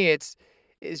for me, it's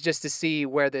just to see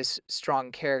where this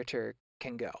strong character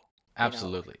can go.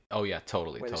 Absolutely. Oh yeah,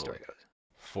 totally, Where the totally. story goes.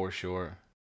 For sure.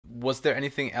 Was there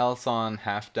anything else on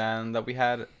Halfdan that we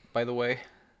had, by the way?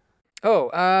 Oh,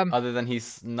 Other than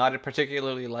he's not a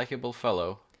particularly likable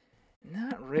fellow.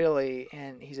 not really.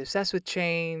 And he's obsessed with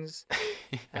chains.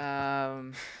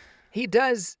 He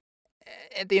does,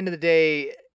 at the end of the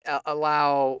day,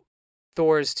 allow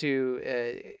Thor's to,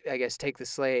 I guess, take the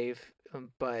slave,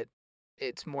 but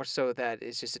it's more so that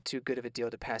it's just too good of a deal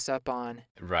to pass up on.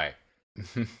 Right.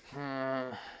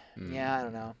 Yeah, I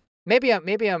don't know. Maybe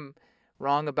I'm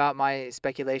wrong about my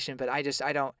speculation, but I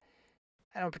don't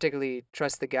particularly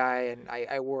trust the guy, and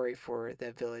I worry for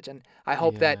the village, and I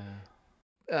hope that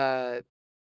uh,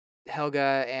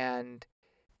 Helga and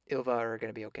Ilva are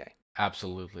gonna be okay,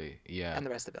 Absolutely. Yeah. and the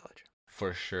rest of the village.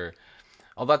 For sure.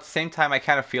 Although at the same time, I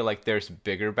kind of feel like there's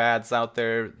bigger bads out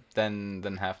there than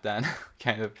Halfdan,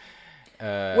 kind of.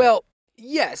 Well,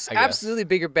 yes, I guess. absolutely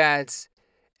bigger bads,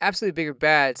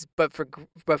 but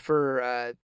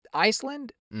for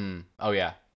Iceland, Oh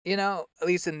yeah. at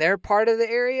least in their part of the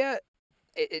area,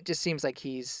 it just seems like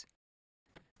he's,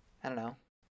 I don't know.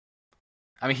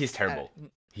 I mean, he's terrible.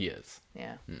 He is.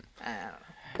 Yeah. Mm. I don't know.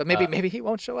 But maybe he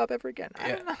won't show up ever again.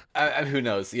 I don't know. Who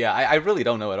knows? Yeah, I really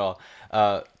don't know at all.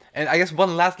 And I guess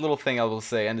one last little thing I will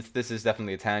say, and this is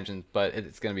definitely a tangent, but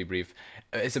it's gonna be brief.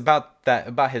 It's about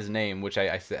his name, which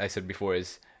I said before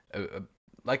is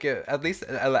at least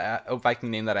a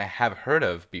Viking name that I have heard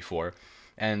of before,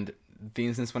 and the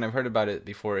instance when I've heard about it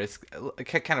before is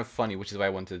kind of funny, which is why I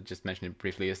want to just mention it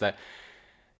briefly. Is that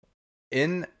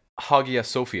in Hagia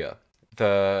Sophia,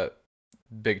 the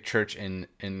big church in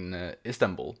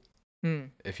Istanbul,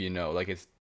 if you know, like it's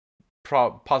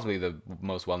possibly the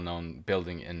most well-known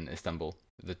building in Istanbul,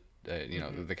 the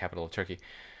the capital of Turkey.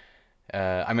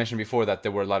 I mentioned before that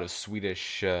there were a lot of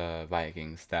Swedish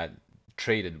Vikings that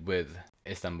traded with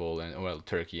Istanbul and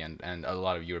Turkey and a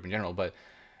lot of Europe in general. But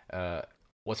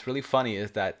what's really funny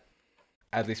is that,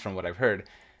 at least from what I've heard,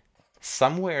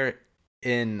 somewhere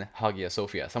in Hagia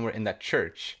Sophia, somewhere in that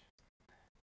church,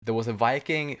 there was a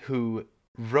Viking who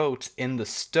wrote in the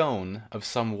stone of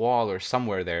some wall or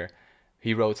somewhere there,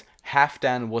 he wrote,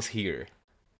 "Halfdan was here."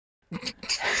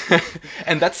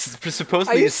 And that's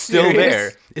supposedly it's still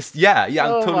there. I'm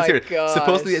totally serious. Gosh.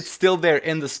 Supposedly it's still there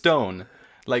in the stone,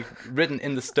 like written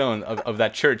in the stone of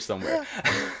that church somewhere.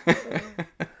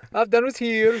 Halfdan was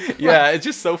here. Yeah, it's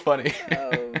just so funny.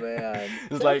 Oh man,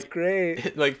 It's that's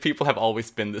great. Like people have always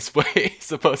been this way,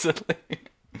 supposedly.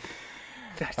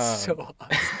 That's so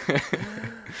awesome.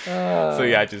 So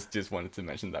yeah, I just wanted to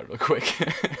mention that real quick.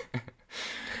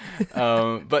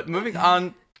 But moving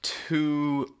on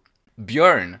to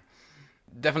Björn,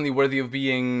 definitely worthy of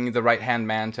being the right-hand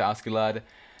man to Askeladd.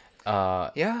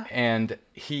 Yeah. And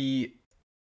he...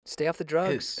 Stay off the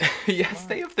drugs.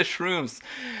 Stay off the shrooms.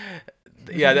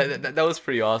 Yeah, that was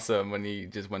pretty awesome when he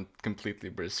just went completely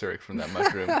berserk from that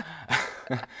mushroom.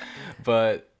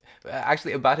 But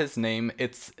actually, about his name,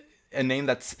 it's a name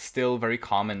that's still very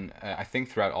common, I think,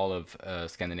 throughout all of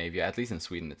Scandinavia. At least in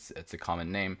Sweden, it's a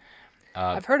common name.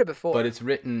 I've heard it before. But it's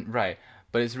written right.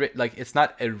 But it's written like it's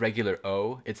not a regular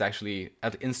O. It's actually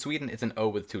in Sweden it's an O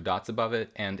with two dots above it,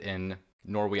 and in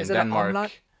Norway and Denmark. An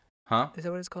omelet? Huh? Is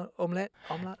that what it's called? Omelette?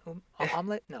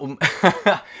 Omelette? No.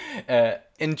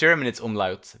 In German it's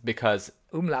umlaut because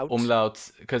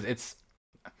Umlaut. because it's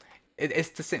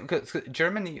the same because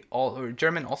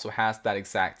German also has that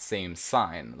exact same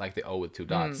sign, like the O with two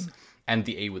dots, and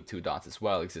the A with two dots as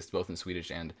well exists both in Swedish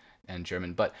and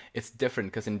German, but it's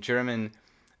different because in German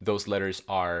those letters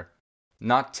are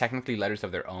not technically letters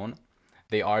of their own.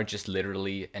 They are just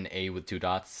literally an A with two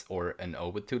dots or an O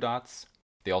with two dots.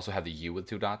 They also have the U with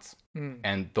two dots,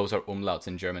 and those are umlauts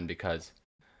in German because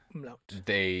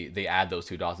they add those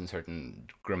two dots in certain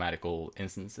grammatical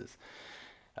instances.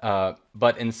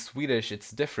 But in Swedish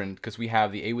it's different because we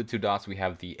have the A with two dots, we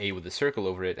have the A with a circle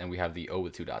over it, and we have the O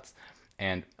with two dots,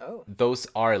 and those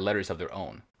are letters of their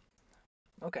own.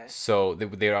 Okay. So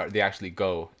they actually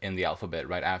go in the alphabet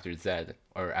right after Z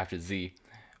or after Z.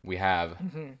 We have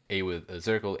A with a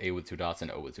circle, A with two dots,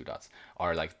 and O with two dots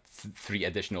are like three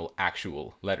additional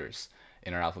actual letters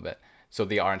in our alphabet. So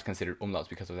they aren't considered umlauts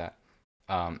because of that.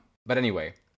 But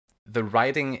anyway, the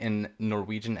writing in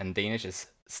Norwegian and Danish is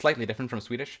slightly different from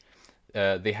Swedish.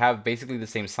 They have basically the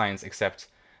same signs, except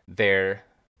their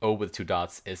O with two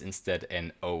dots is instead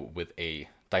an O with a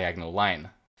diagonal line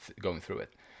going through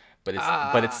it. But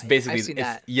it's basically I've seen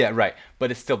that. yeah, right. But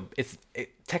it's still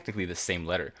technically the same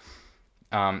letter.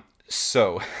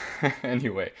 So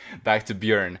anyway, back to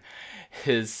Björn.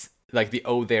 His like the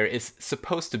O there is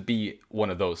supposed to be one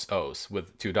of those O's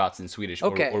with two dots in Swedish,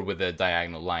 Okay. or with a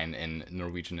diagonal line in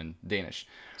Norwegian and Danish.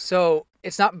 So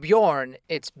it's not Bjorn,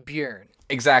 it's Björn.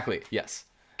 Exactly. Yes.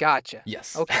 Gotcha.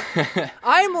 Yes. Okay.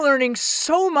 I'm learning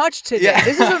so much today. Yeah.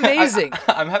 This is amazing.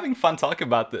 I'm having fun talking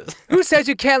about this. Who says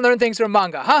you can't learn things from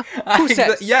manga, huh? Who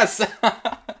says? Yes.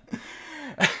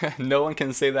 No one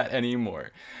can say that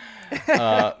anymore.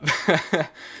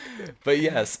 But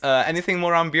yes. Anything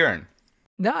more on Björn?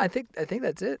 No, I think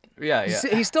that's it. Yeah.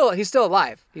 He's still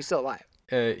alive. He's still alive.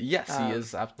 Yes, he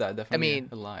is definitely I mean,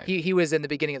 alive. he was in the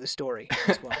beginning of the story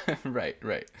as well. Right.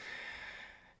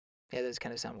 Yeah, those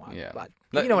kind of sound wild. Yeah.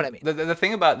 But you know what I mean. The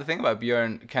thing about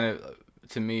Björn, kind of,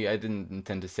 to me, I didn't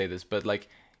intend to say this, but like,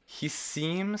 he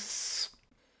seems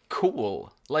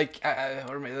cool. Like,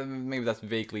 or maybe that's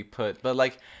vaguely put, but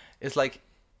like, it's like,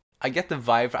 I get the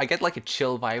vibe. I get like a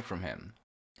chill vibe from him.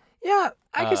 Yeah,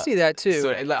 I can see that too. So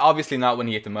like, obviously not when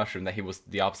he ate the mushroom, that he was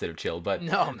the opposite of chill, but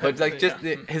No, but like just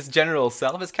yeah. his general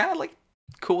self is kind of like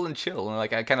cool and chill, and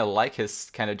like I kind of like his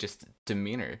kind of just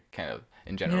demeanor, kind of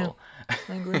in general.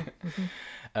 I agree.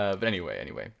 But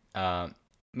anyway,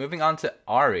 moving on to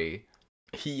Ari,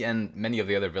 he and many of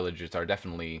the other villagers are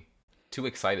definitely too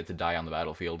excited to die on the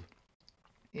battlefield.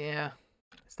 Yeah,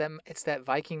 it's that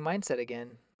Viking mindset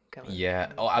again.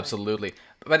 Yeah, oh, absolutely.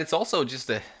 But it's also just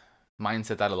a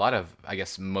mindset that a lot of, I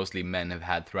guess, mostly men have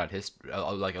had throughout history,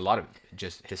 like a lot of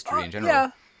just history in general.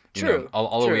 Yeah, You true. know,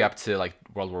 all the way true. up to like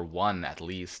World War One at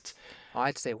least. Oh,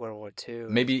 I'd say World War II.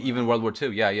 Maybe even World War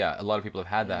Two. Yeah. A lot of people have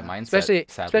had that mindset. sadly.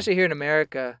 Especially here in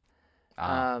America,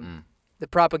 Ah, the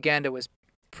propaganda was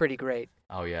pretty great.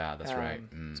 Oh yeah, that's right.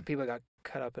 So people got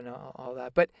cut up in all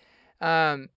that. But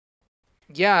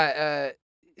yeah,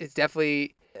 it's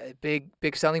definitely a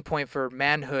big selling point for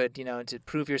manhood, you know, to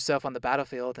prove yourself on the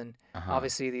battlefield, and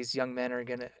obviously these young men are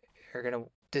gonna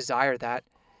desire that.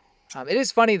 It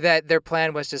is funny that their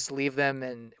plan was just leave them,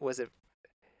 and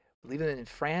leave them in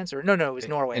France, or no, it was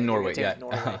Norway. In They were Norway, gonna yeah. take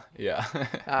Norway.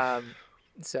 Yeah.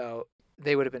 So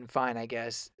they would have been fine, I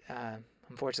guess.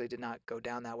 Unfortunately, did not go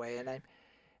down that way, and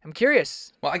I'm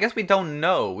curious. Well, I guess we don't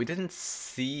know. We didn't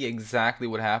see exactly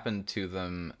what happened to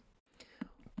them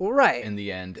Well, right. in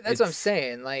the end. That's what I'm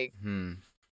saying. Like, Hmm.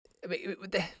 I mean,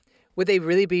 would they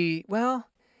really be? Well,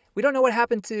 we don't know what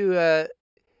happened to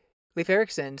Leif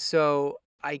Erikson, so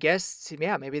I guess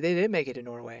maybe they did make it to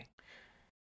Norway.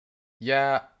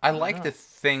 Yeah, I like know. to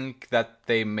think that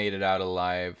they made it out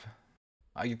alive.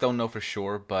 I don't know for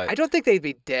sure, but I don't think they'd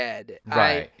be dead.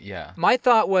 right, yeah. My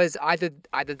thought was either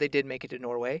they did make it to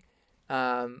Norway,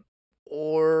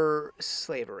 or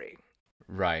slavery.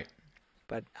 Right.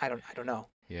 But I don't know.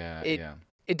 Yeah, It- yeah.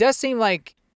 It does seem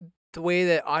like the way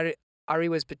that Ari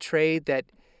was portrayed, that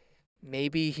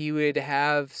maybe he would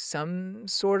have some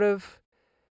sort of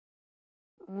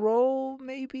role,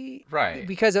 maybe, Right.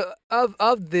 because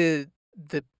of the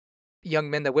young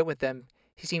men that went with them.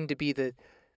 He seemed to be the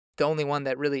only one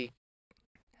that really.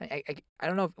 I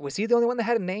don't know. Was he the only one that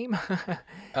had a name?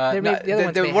 No, the other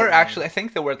ones there may were have actually, I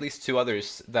think there were at least two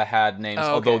others that had names,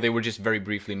 Oh, although okay. they were just very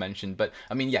briefly mentioned. But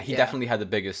I mean, yeah, he Yeah. definitely had the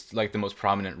biggest, like the most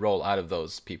prominent role out of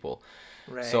those people.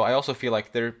 Right. So I also feel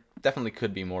like there definitely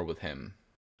could be more with him.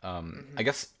 Mm-hmm. I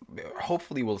guess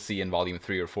hopefully we'll see in volume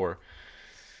 3 or 4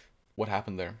 what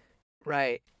happened there.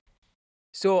 Right.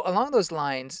 So along those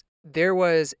lines, there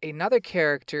was another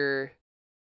character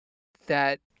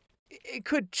that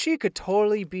she could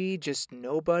totally be just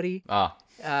nobody, Ah,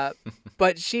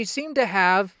 but she seemed to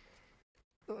have,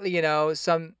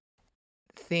 some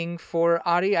thing for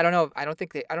Ari. I don't know. I don't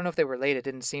know if they were related. It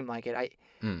didn't seem like it.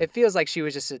 It feels like she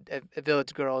was just a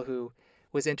village girl who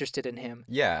was interested in him,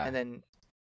 yeah. and then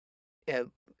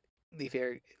Leif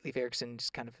Erikson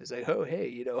just kind of was like, oh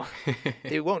hey,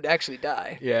 they won't actually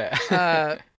die.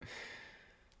 Yeah.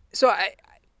 So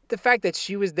the fact that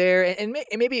she was there, and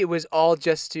maybe it was all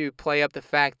just to play up the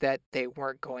fact that they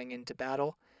weren't going into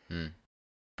battle.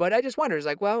 But I just wonder, it's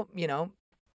like, well,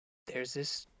 there's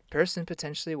this person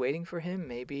potentially waiting for him.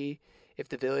 Maybe if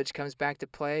the village comes back to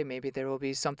play, maybe there will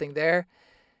be something there.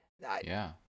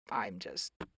 Yeah. I'm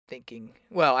just thinking.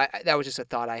 Well, that was just a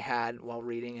thought I had while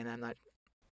reading, and I'm not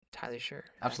entirely sure.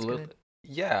 Absolutely. That's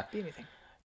Yeah. gonna be anything.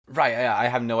 Right. I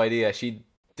have no idea. She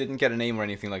didn't get a name or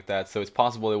anything like that, so it's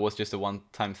possible it was just a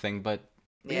one-time thing. But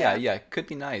yeah, could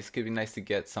be nice. Could be nice to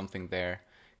get something there,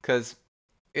 because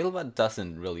Ylva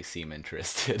doesn't really seem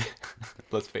interested.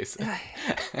 Let's face it.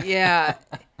 Yeah.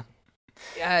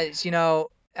 You know,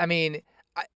 I mean,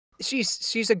 I,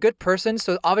 she's a good person,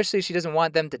 so obviously she doesn't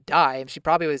want them to die. She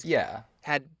probably Yeah.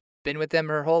 had been with them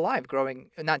her whole life, growing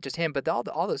not just him, but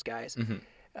all those guys. Hmm.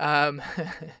 Um,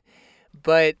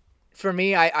 but for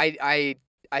me, I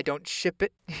don't ship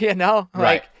it. You know,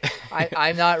 Right. like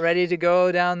I'm not ready to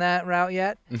go down that route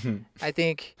yet. Hmm. I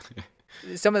think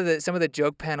some of the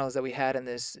joke panels that we had in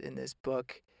this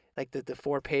book, like the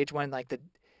 4-page one, like the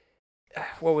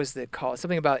what was the call?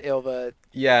 Something about Ilva.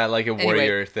 Yeah, like a Anyway,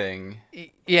 warrior thing.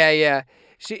 yeah.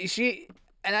 She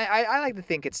and I like to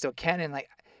think it's still canon. Like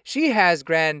she has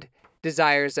grand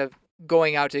desires of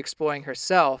going out to exploring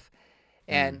herself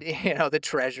and Mm. the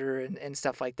treasure and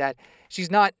stuff like that. She's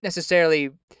not necessarily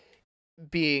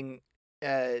being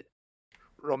uh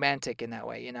romantic in that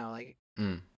way, like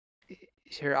Mm.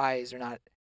 her eyes are not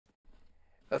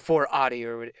for Ari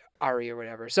or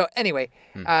whatever. So anyway,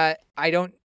 Mm. I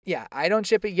don't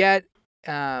ship it yet.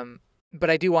 But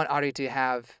I do want Ari to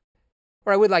have,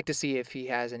 or I would like to see if he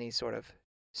has any sort of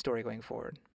story going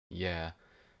forward. Yeah,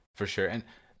 for sure. And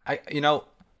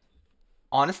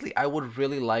honestly, I would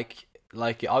really like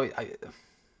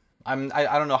I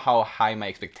don't know how high my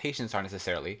expectations are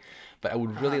necessarily, but I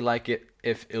would Uh really huh. like it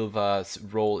if Ilva's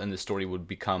role in the story would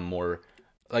become more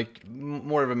like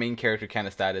more of a main character kind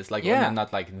of status, like or Yeah.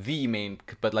 not like the main,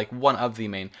 but like one of the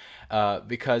main,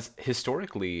 because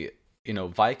historically,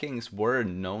 Vikings were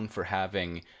known for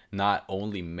having not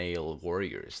only male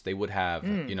warriors, they would have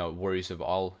Mm. warriors of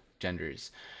all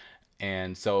genders,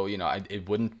 and so it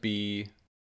wouldn't be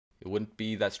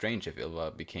that strange if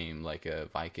Ilva became like a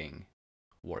Viking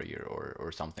warrior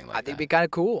or something I like think it'd that. be kind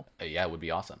of cool. Yeah, it would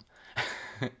be awesome.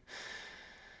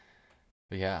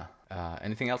 But yeah,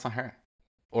 anything else on her?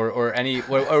 Or any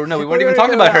or no, we What weren't do you even want to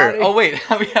talking do about with her. Oh Ari?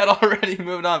 wait, we had already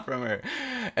moved on from her.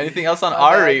 Anything else on My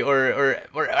Ari bad.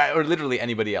 or literally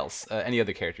anybody else? Any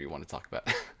other character you want to talk about?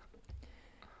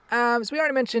 So we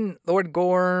already mentioned Lord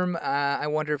Gorm. I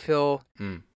wonder if he'll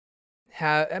Mm,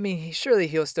 have. I mean, surely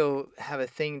he'll still have a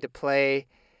thing to play.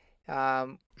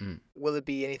 Um, mm, will it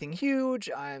be anything huge?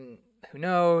 Who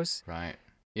knows? right.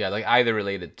 Yeah, like either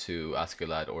related to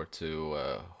Askeladd or to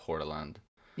Hordaland.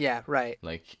 Yeah, right.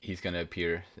 Like he's gonna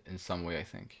appear in some way, I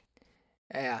think.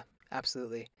 Yeah,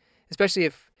 absolutely. Especially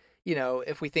if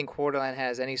we think Borderland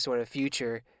has any sort of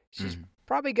future, she's Mm,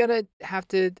 probably gonna have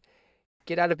to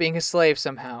get out of being a slave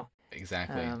somehow.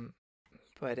 exactly. Um,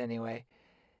 but anyway,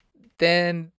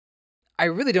 then I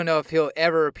really don't know if he'll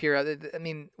ever appear. I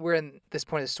mean, we're in this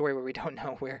point of the story where we don't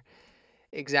know where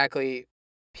exactly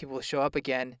people will show up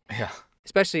again. Yeah.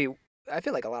 Especially, I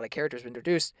feel like a lot of characters were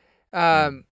introduced. Mm,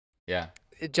 Um, yeah.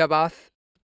 Jabath,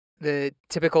 the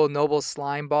typical noble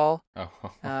slime ball. Oh.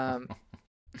 Um,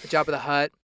 Jabba the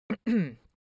Hutt.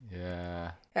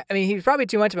 Yeah. I mean, he's probably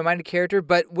too much of a minded character,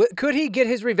 but could he get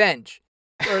his revenge,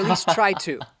 or at least try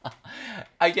to?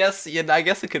 I guess, yeah, I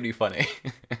guess it could be funny.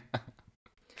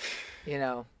 You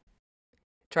know,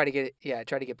 try to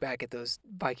get back at those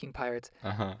Viking pirates.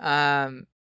 Uh-huh. Um,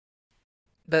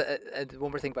 but one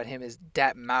more thing about him is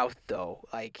that mouth, though.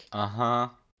 Like Uh-huh.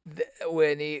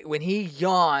 when he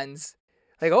yawns,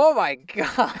 like oh my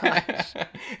gosh,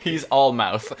 He's all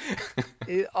mouth.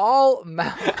 all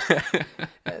mouth.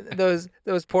 Those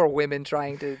poor women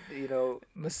trying to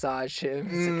massage him.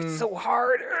 It's like it's Mm, so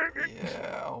hard.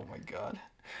 yeah, oh my god.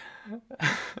 I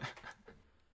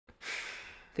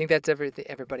think that's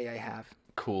everybody I have.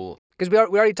 Cool. Because we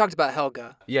already talked about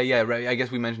Helga. Yeah, right. I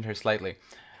guess we mentioned her slightly.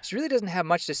 She really doesn't have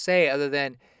much to say other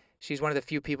than she's one of the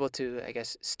few people to, I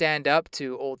guess, stand up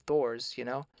to old Thors.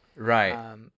 Right.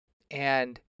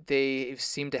 And they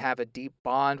seem to have a deep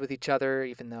bond with each other,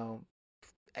 even though,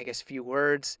 I guess, few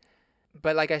words.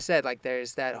 But like I said, like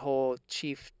there's that whole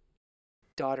chief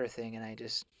daughter thing, and I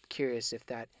just curious if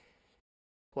that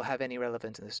will have any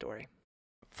relevance in the story.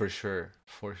 For sure.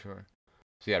 For sure.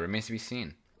 So yeah, remains to be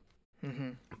seen.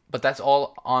 Mm-hmm. But that's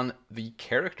all on the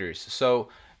characters. So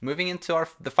moving into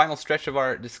the final stretch of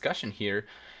our discussion here,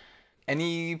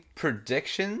 any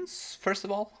predictions first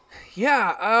of all?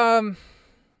 Yeah.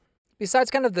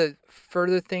 Besides kind of the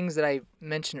further things that I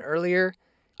mentioned earlier,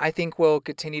 I think we'll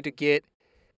continue to get.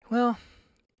 Well,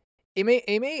 it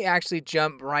may actually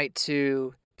jump right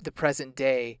to the present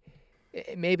day.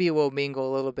 Maybe it will mingle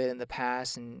a little bit in the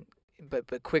past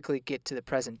but quickly get to the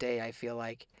present day. I feel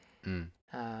like. Mm,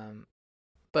 Um,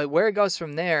 but where it goes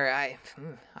from there,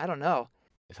 I don't know.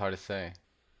 it's hard to say.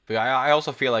 But I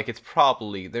also feel like it's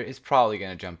probably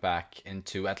gonna jump back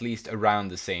into at least around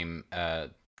the same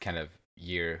kind of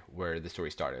year where the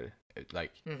story started.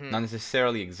 Like Hmm. not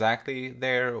necessarily exactly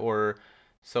there or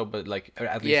so, but like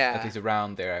at Yeah. least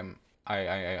around there.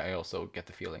 I also get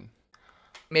the feeling.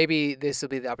 maybe this will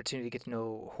be the opportunity to get to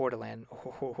know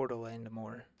Hordaland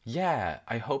more. Yeah,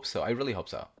 I hope so. I really hope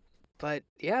so. But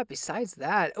yeah, besides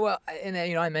that, well, and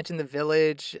then I mentioned the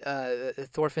village,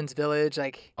 Thorfinn's village.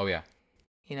 Like, Oh yeah.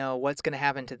 What's gonna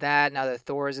happen to that now that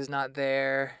Thor's is not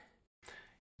there?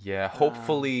 Yeah,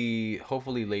 hopefully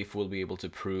Leif will be able to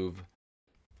prove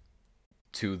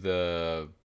to the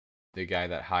guy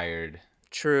that hired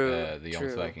True. the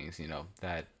Young Vikings,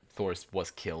 that Thor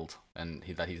was killed and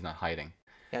that he's not hiding.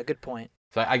 Yeah, good point.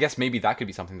 So I guess maybe that could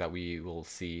be something that we will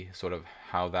see, sort of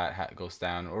how that goes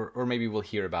down, or maybe we'll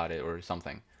hear about it or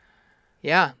something.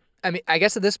 Yeah, I mean, I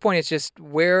guess at this point it's just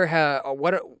where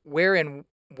and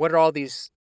what are all these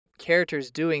characters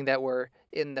doing that were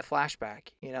in the flashback?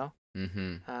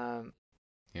 Mm-hmm.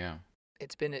 Yeah.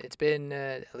 It's been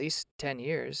at least 10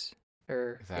 years.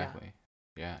 Exactly.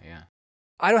 Yeah.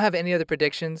 I don't have any other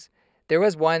predictions. There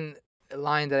was one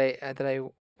line that I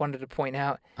wanted to point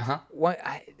out. Uh-huh.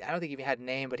 I don't think he even had a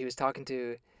name, but he was talking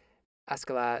to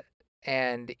Askeladd,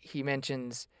 and he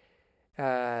mentions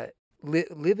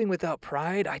living without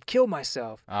pride, I'd kill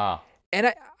myself. Ah.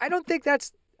 And I don't think I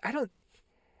don't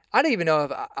even know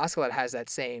if Askeladd has that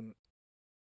same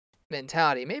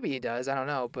mentality. Maybe he does. I don't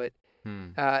know, but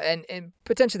and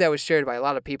potentially that was shared by a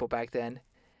lot of people back then.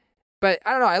 But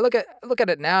I don't know. I look at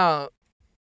it now.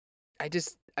 I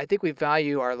think we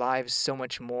value our lives so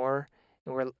much more,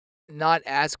 and we're not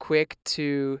as quick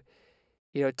to,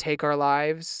 take our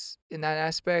lives in that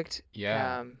aspect.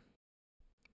 Yeah.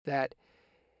 That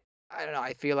I don't know.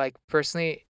 I feel like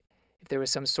personally, if there was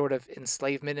some sort of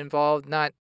enslavement involved,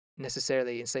 not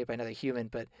necessarily enslaved by another human,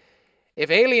 but if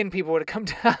alien people would come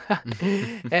down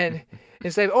and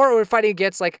enslave, or we're fighting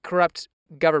against like a corrupt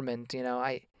government,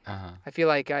 I feel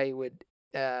like I would,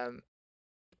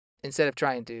 instead of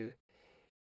trying to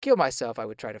kill myself, I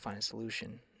would try to find a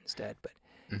solution instead. But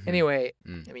anyway,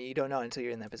 I mean, you don't know until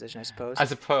you're in that position, I suppose. I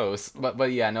suppose,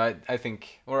 but yeah, no, I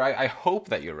think, or I hope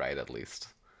that you're right at least.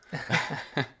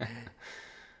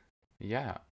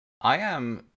 Yeah, I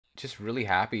am just really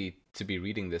happy to be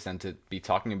reading this and to be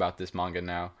talking about this manga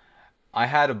now. I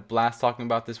had a blast talking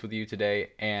about this with you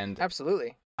today, and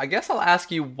absolutely. I guess I'll ask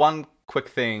you one quick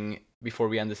thing before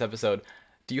we end this episode.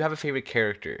 Do you have a favorite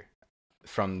character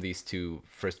from these two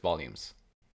first volumes?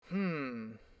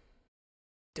 Don't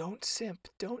simp.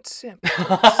 Don't simp.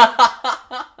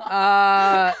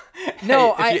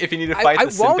 No, hey, if you need to fight the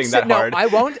simping that hard. No,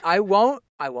 I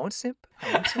won't simp.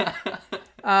 I won't simp.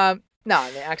 No,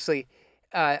 I mean, actually,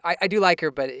 I do like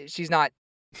her, but she's not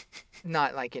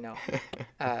like,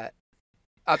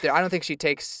 up there. I don't think she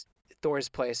takes Thor's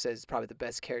place as probably the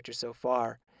best character so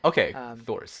far. Okay,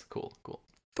 Thor's. Cool.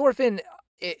 Thorfinn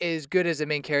is good as a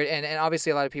main character, and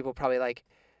obviously a lot of people probably like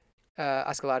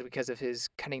Askeladd because of his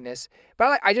cunningness.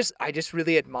 But I just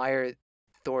really admire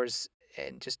Thor's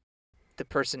and just the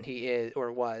person he is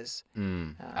or was.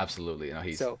 Absolutely. No,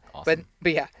 he's awesome.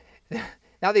 But yeah,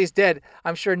 now that he's dead,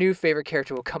 I'm sure a new favorite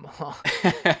character will come along.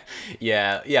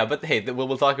 yeah. But hey,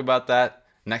 we'll talk about that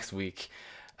next week.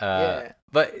 Yeah.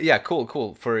 But yeah,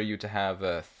 cool for you to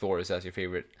have Thor as your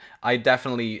favorite. I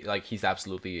definitely he's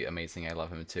absolutely amazing. I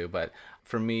love him too. But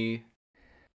for me,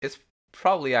 it's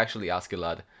probably actually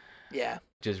Askeladd. Yeah.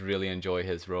 Just really enjoy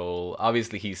his role.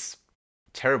 Obviously, he's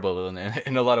terrible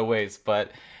in a lot of ways,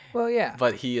 but well, yeah.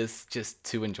 But he is just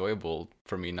too enjoyable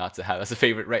for me not to have as a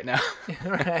favorite right now.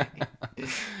 Right.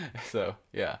 So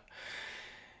yeah.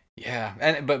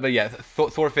 And but yeah,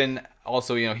 Thorfinn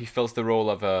also, he fills the role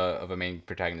of a main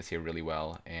protagonist here really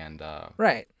well, and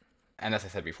right. And as I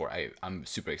said before, I'm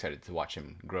super excited to watch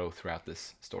him grow throughout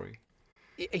this story.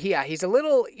 Yeah, he's a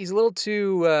little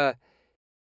too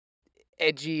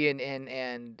edgy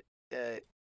and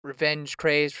revenge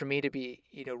crazed for me to be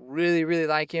really really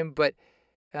like him, but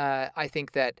I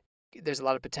think that there's a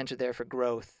lot of potential there for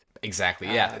growth. Exactly.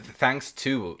 Yeah. Thanks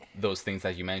to those things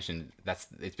that you mentioned,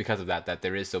 it's because of that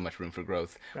there is so much room for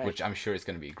growth, right. Which I'm sure is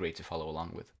going to be great to follow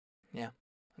along with. Yeah.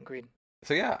 Agreed.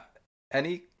 So yeah,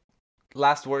 any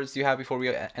last words you have before we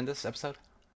end this episode?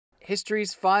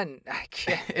 History's fun.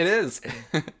 It is.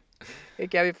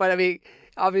 It can be fun. I mean,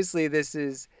 obviously this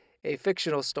is a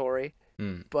fictional story,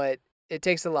 but it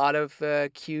takes a lot of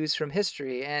cues from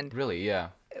history, and really, yeah.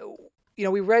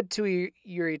 We read To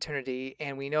Your Eternity,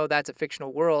 and we know that's a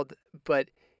fictional world, but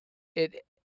it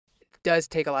does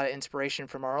take a lot of inspiration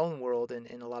from our own world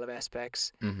in a lot of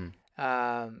aspects, in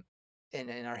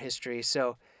our history.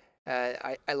 So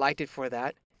I liked it for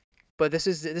that. But this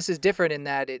is different in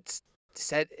that it's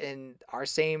set in our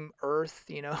same Earth,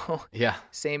 Yeah.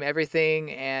 Same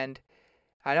everything, and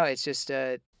I know it's just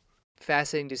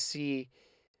fascinating to see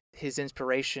his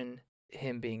inspiration,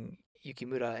 him being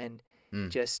Yukimura,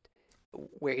 and just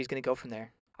where he's going to go from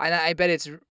there. And I bet it's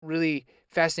really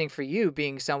fascinating for you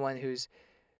being someone who's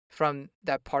from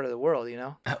that part of the world, you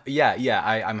know?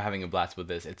 Yeah. I'm having a blast with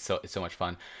this. It's so much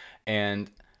fun, and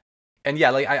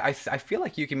yeah, like I feel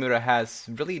like Yukimura has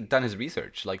really done his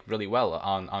research like really well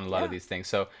on a lot of Yeah. these things.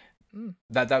 So Mm.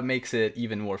 that makes it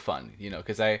even more fun, you know,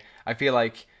 because I feel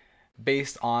like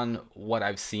based on what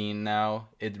I've seen now,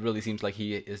 it really seems like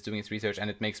he is doing his research, and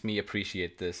it makes me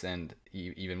appreciate this and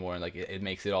even more. Like it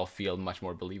makes it all feel much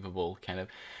more believable, kind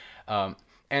of.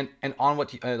 And on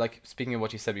what you, like speaking of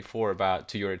what you said before about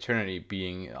To Your Eternity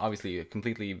being obviously a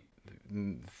completely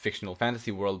fictional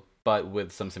fantasy world, but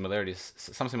with some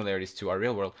similarities to our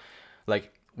real world.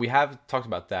 Like we have talked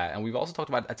about that, and we've also talked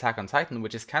about Attack on Titan,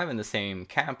 which is kind of in the same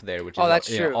camp there, which is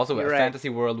That's true. also You're a right. fantasy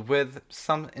world with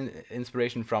some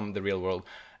inspiration from the real world,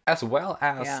 as well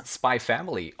as Spy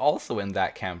Family, also in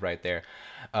that camp right there.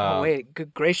 Wait,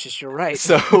 good gracious, you're right.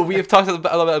 So we have talked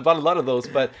about a lot of those,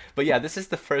 but yeah, this is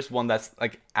the first one that's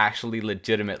like actually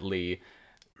legitimately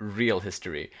real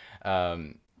history.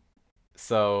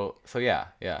 So yeah.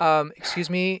 Excuse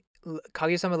me,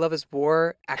 Kaguya-sama Love is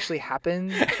War actually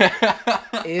happened,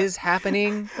 is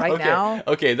happening right now.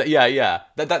 Okay, yeah.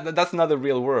 That's not the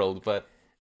real world, but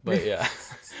yeah.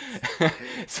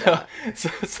 so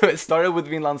it started with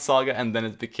Vinland Saga, and then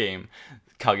it became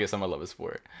Kaguya-sama Love is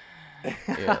War.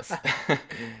 Yes.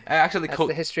 Actually, that's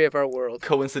the history of our world.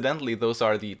 Coincidentally, those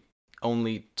are the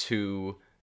only two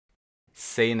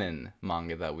seinen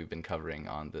manga that we've been covering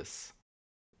on this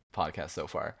podcast so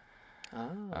far.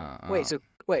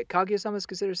 Wait, Kaguya-sama is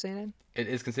considered seinen? It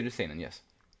is considered seinen, yes.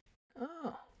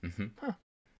 Oh. Mm-hmm. Huh.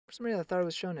 For some reason, I thought it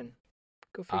was shonen.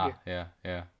 Go figure.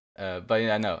 Yeah. But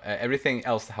yeah, no. Everything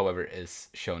else, however, is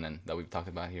shonen that we've talked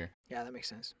about here. Yeah, that makes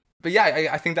sense. But yeah,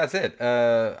 I think that's it.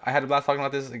 I had a blast talking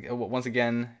about this once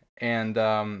again. And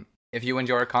if you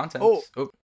enjoy our content... Oh,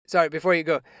 sorry, before you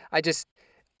go,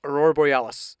 Aurora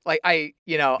Borealis. Like, I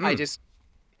just...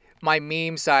 My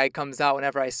meme side comes out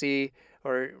whenever I see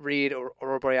or read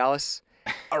Aurora Borealis.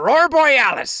 Aurora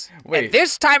Borealis! Wait. At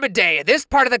this time of day, in this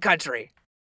part of the country.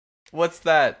 What's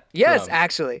that? Yes,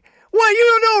 actually. What?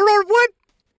 You don't know Aurora...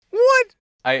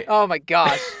 What? Oh my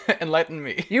gosh. Enlighten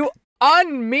me. You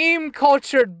un-meme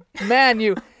cultured man,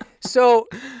 you. So,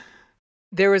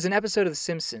 there was an episode of The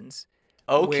Simpsons.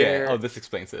 Okay. Oh, this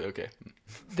explains it. Okay.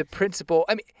 The principal...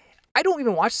 I mean, I don't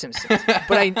even watch Simpsons,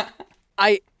 but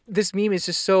this meme is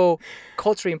just so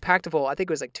culturally impactful. I think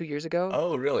it was like 2 years ago.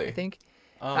 Oh, really? I think.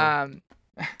 Oh.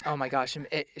 Oh my gosh,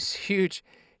 it's huge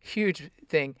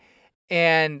thing.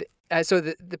 And so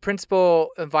the principal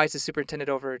invites the superintendent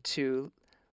over to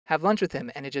have lunch with him,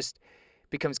 and it just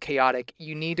becomes chaotic.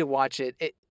 You need to watch it.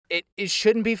 It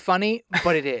shouldn't be funny,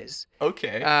 but it is.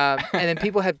 Okay. And then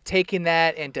people have taken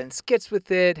that and done skits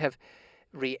with it, have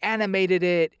reanimated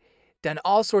it, done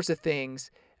all sorts of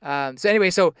things. So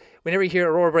anyway, so whenever you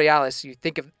hear Aurora Borealis,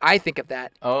 I think of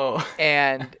that. Oh.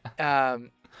 And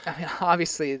I mean,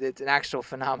 obviously it's an actual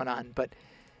phenomenon, but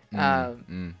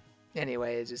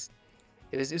anyway,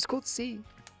 it was cool to see.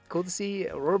 Cool to see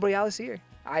Aurora Borealis here.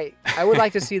 I would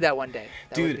like to see that one day.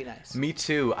 That would be nice. Me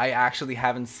too. I actually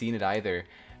haven't seen it either,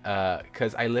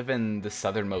 because I live in the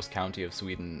southernmost county of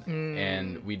Sweden,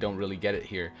 and we don't really get it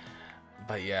here.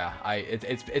 But yeah,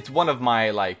 it's one of my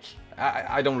like.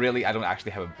 I don't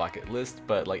actually have a bucket list,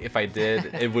 but like if I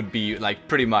did, it would be like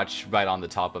pretty much right on the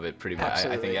top of it. Pretty much,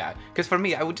 I think, yeah. Because for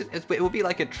me, it would be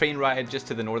like a train ride just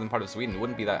to the northern part of Sweden. It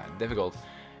wouldn't be that difficult,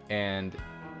 and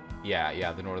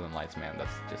yeah, the Northern Lights, man,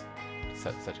 that's just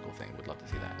such a cool thing. Would love to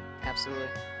see that. Absolutely.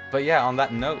 But yeah, on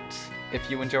that note, if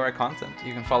you enjoy our content,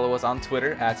 you can follow us on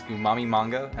Twitter at Umami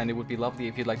Manga, and it would be lovely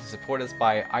if you'd like to support us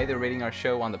by either rating our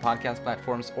show on the podcast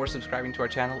platforms or subscribing to our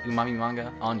channel Umami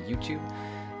Manga on YouTube.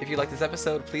 If you like this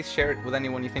episode, please share it with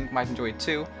anyone you think might enjoy it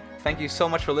too. Thank you so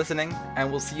much for listening,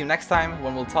 and we'll see you next time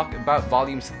when we'll talk about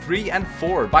volumes 3 and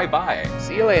 4. Bye-bye.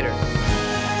 See you later.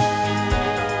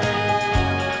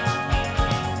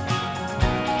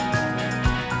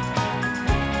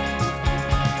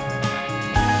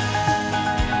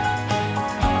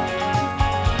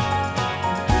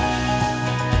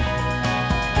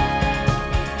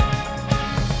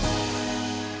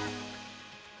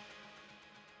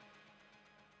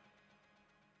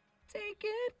 Take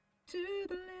it to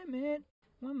the limit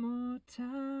one more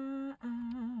time.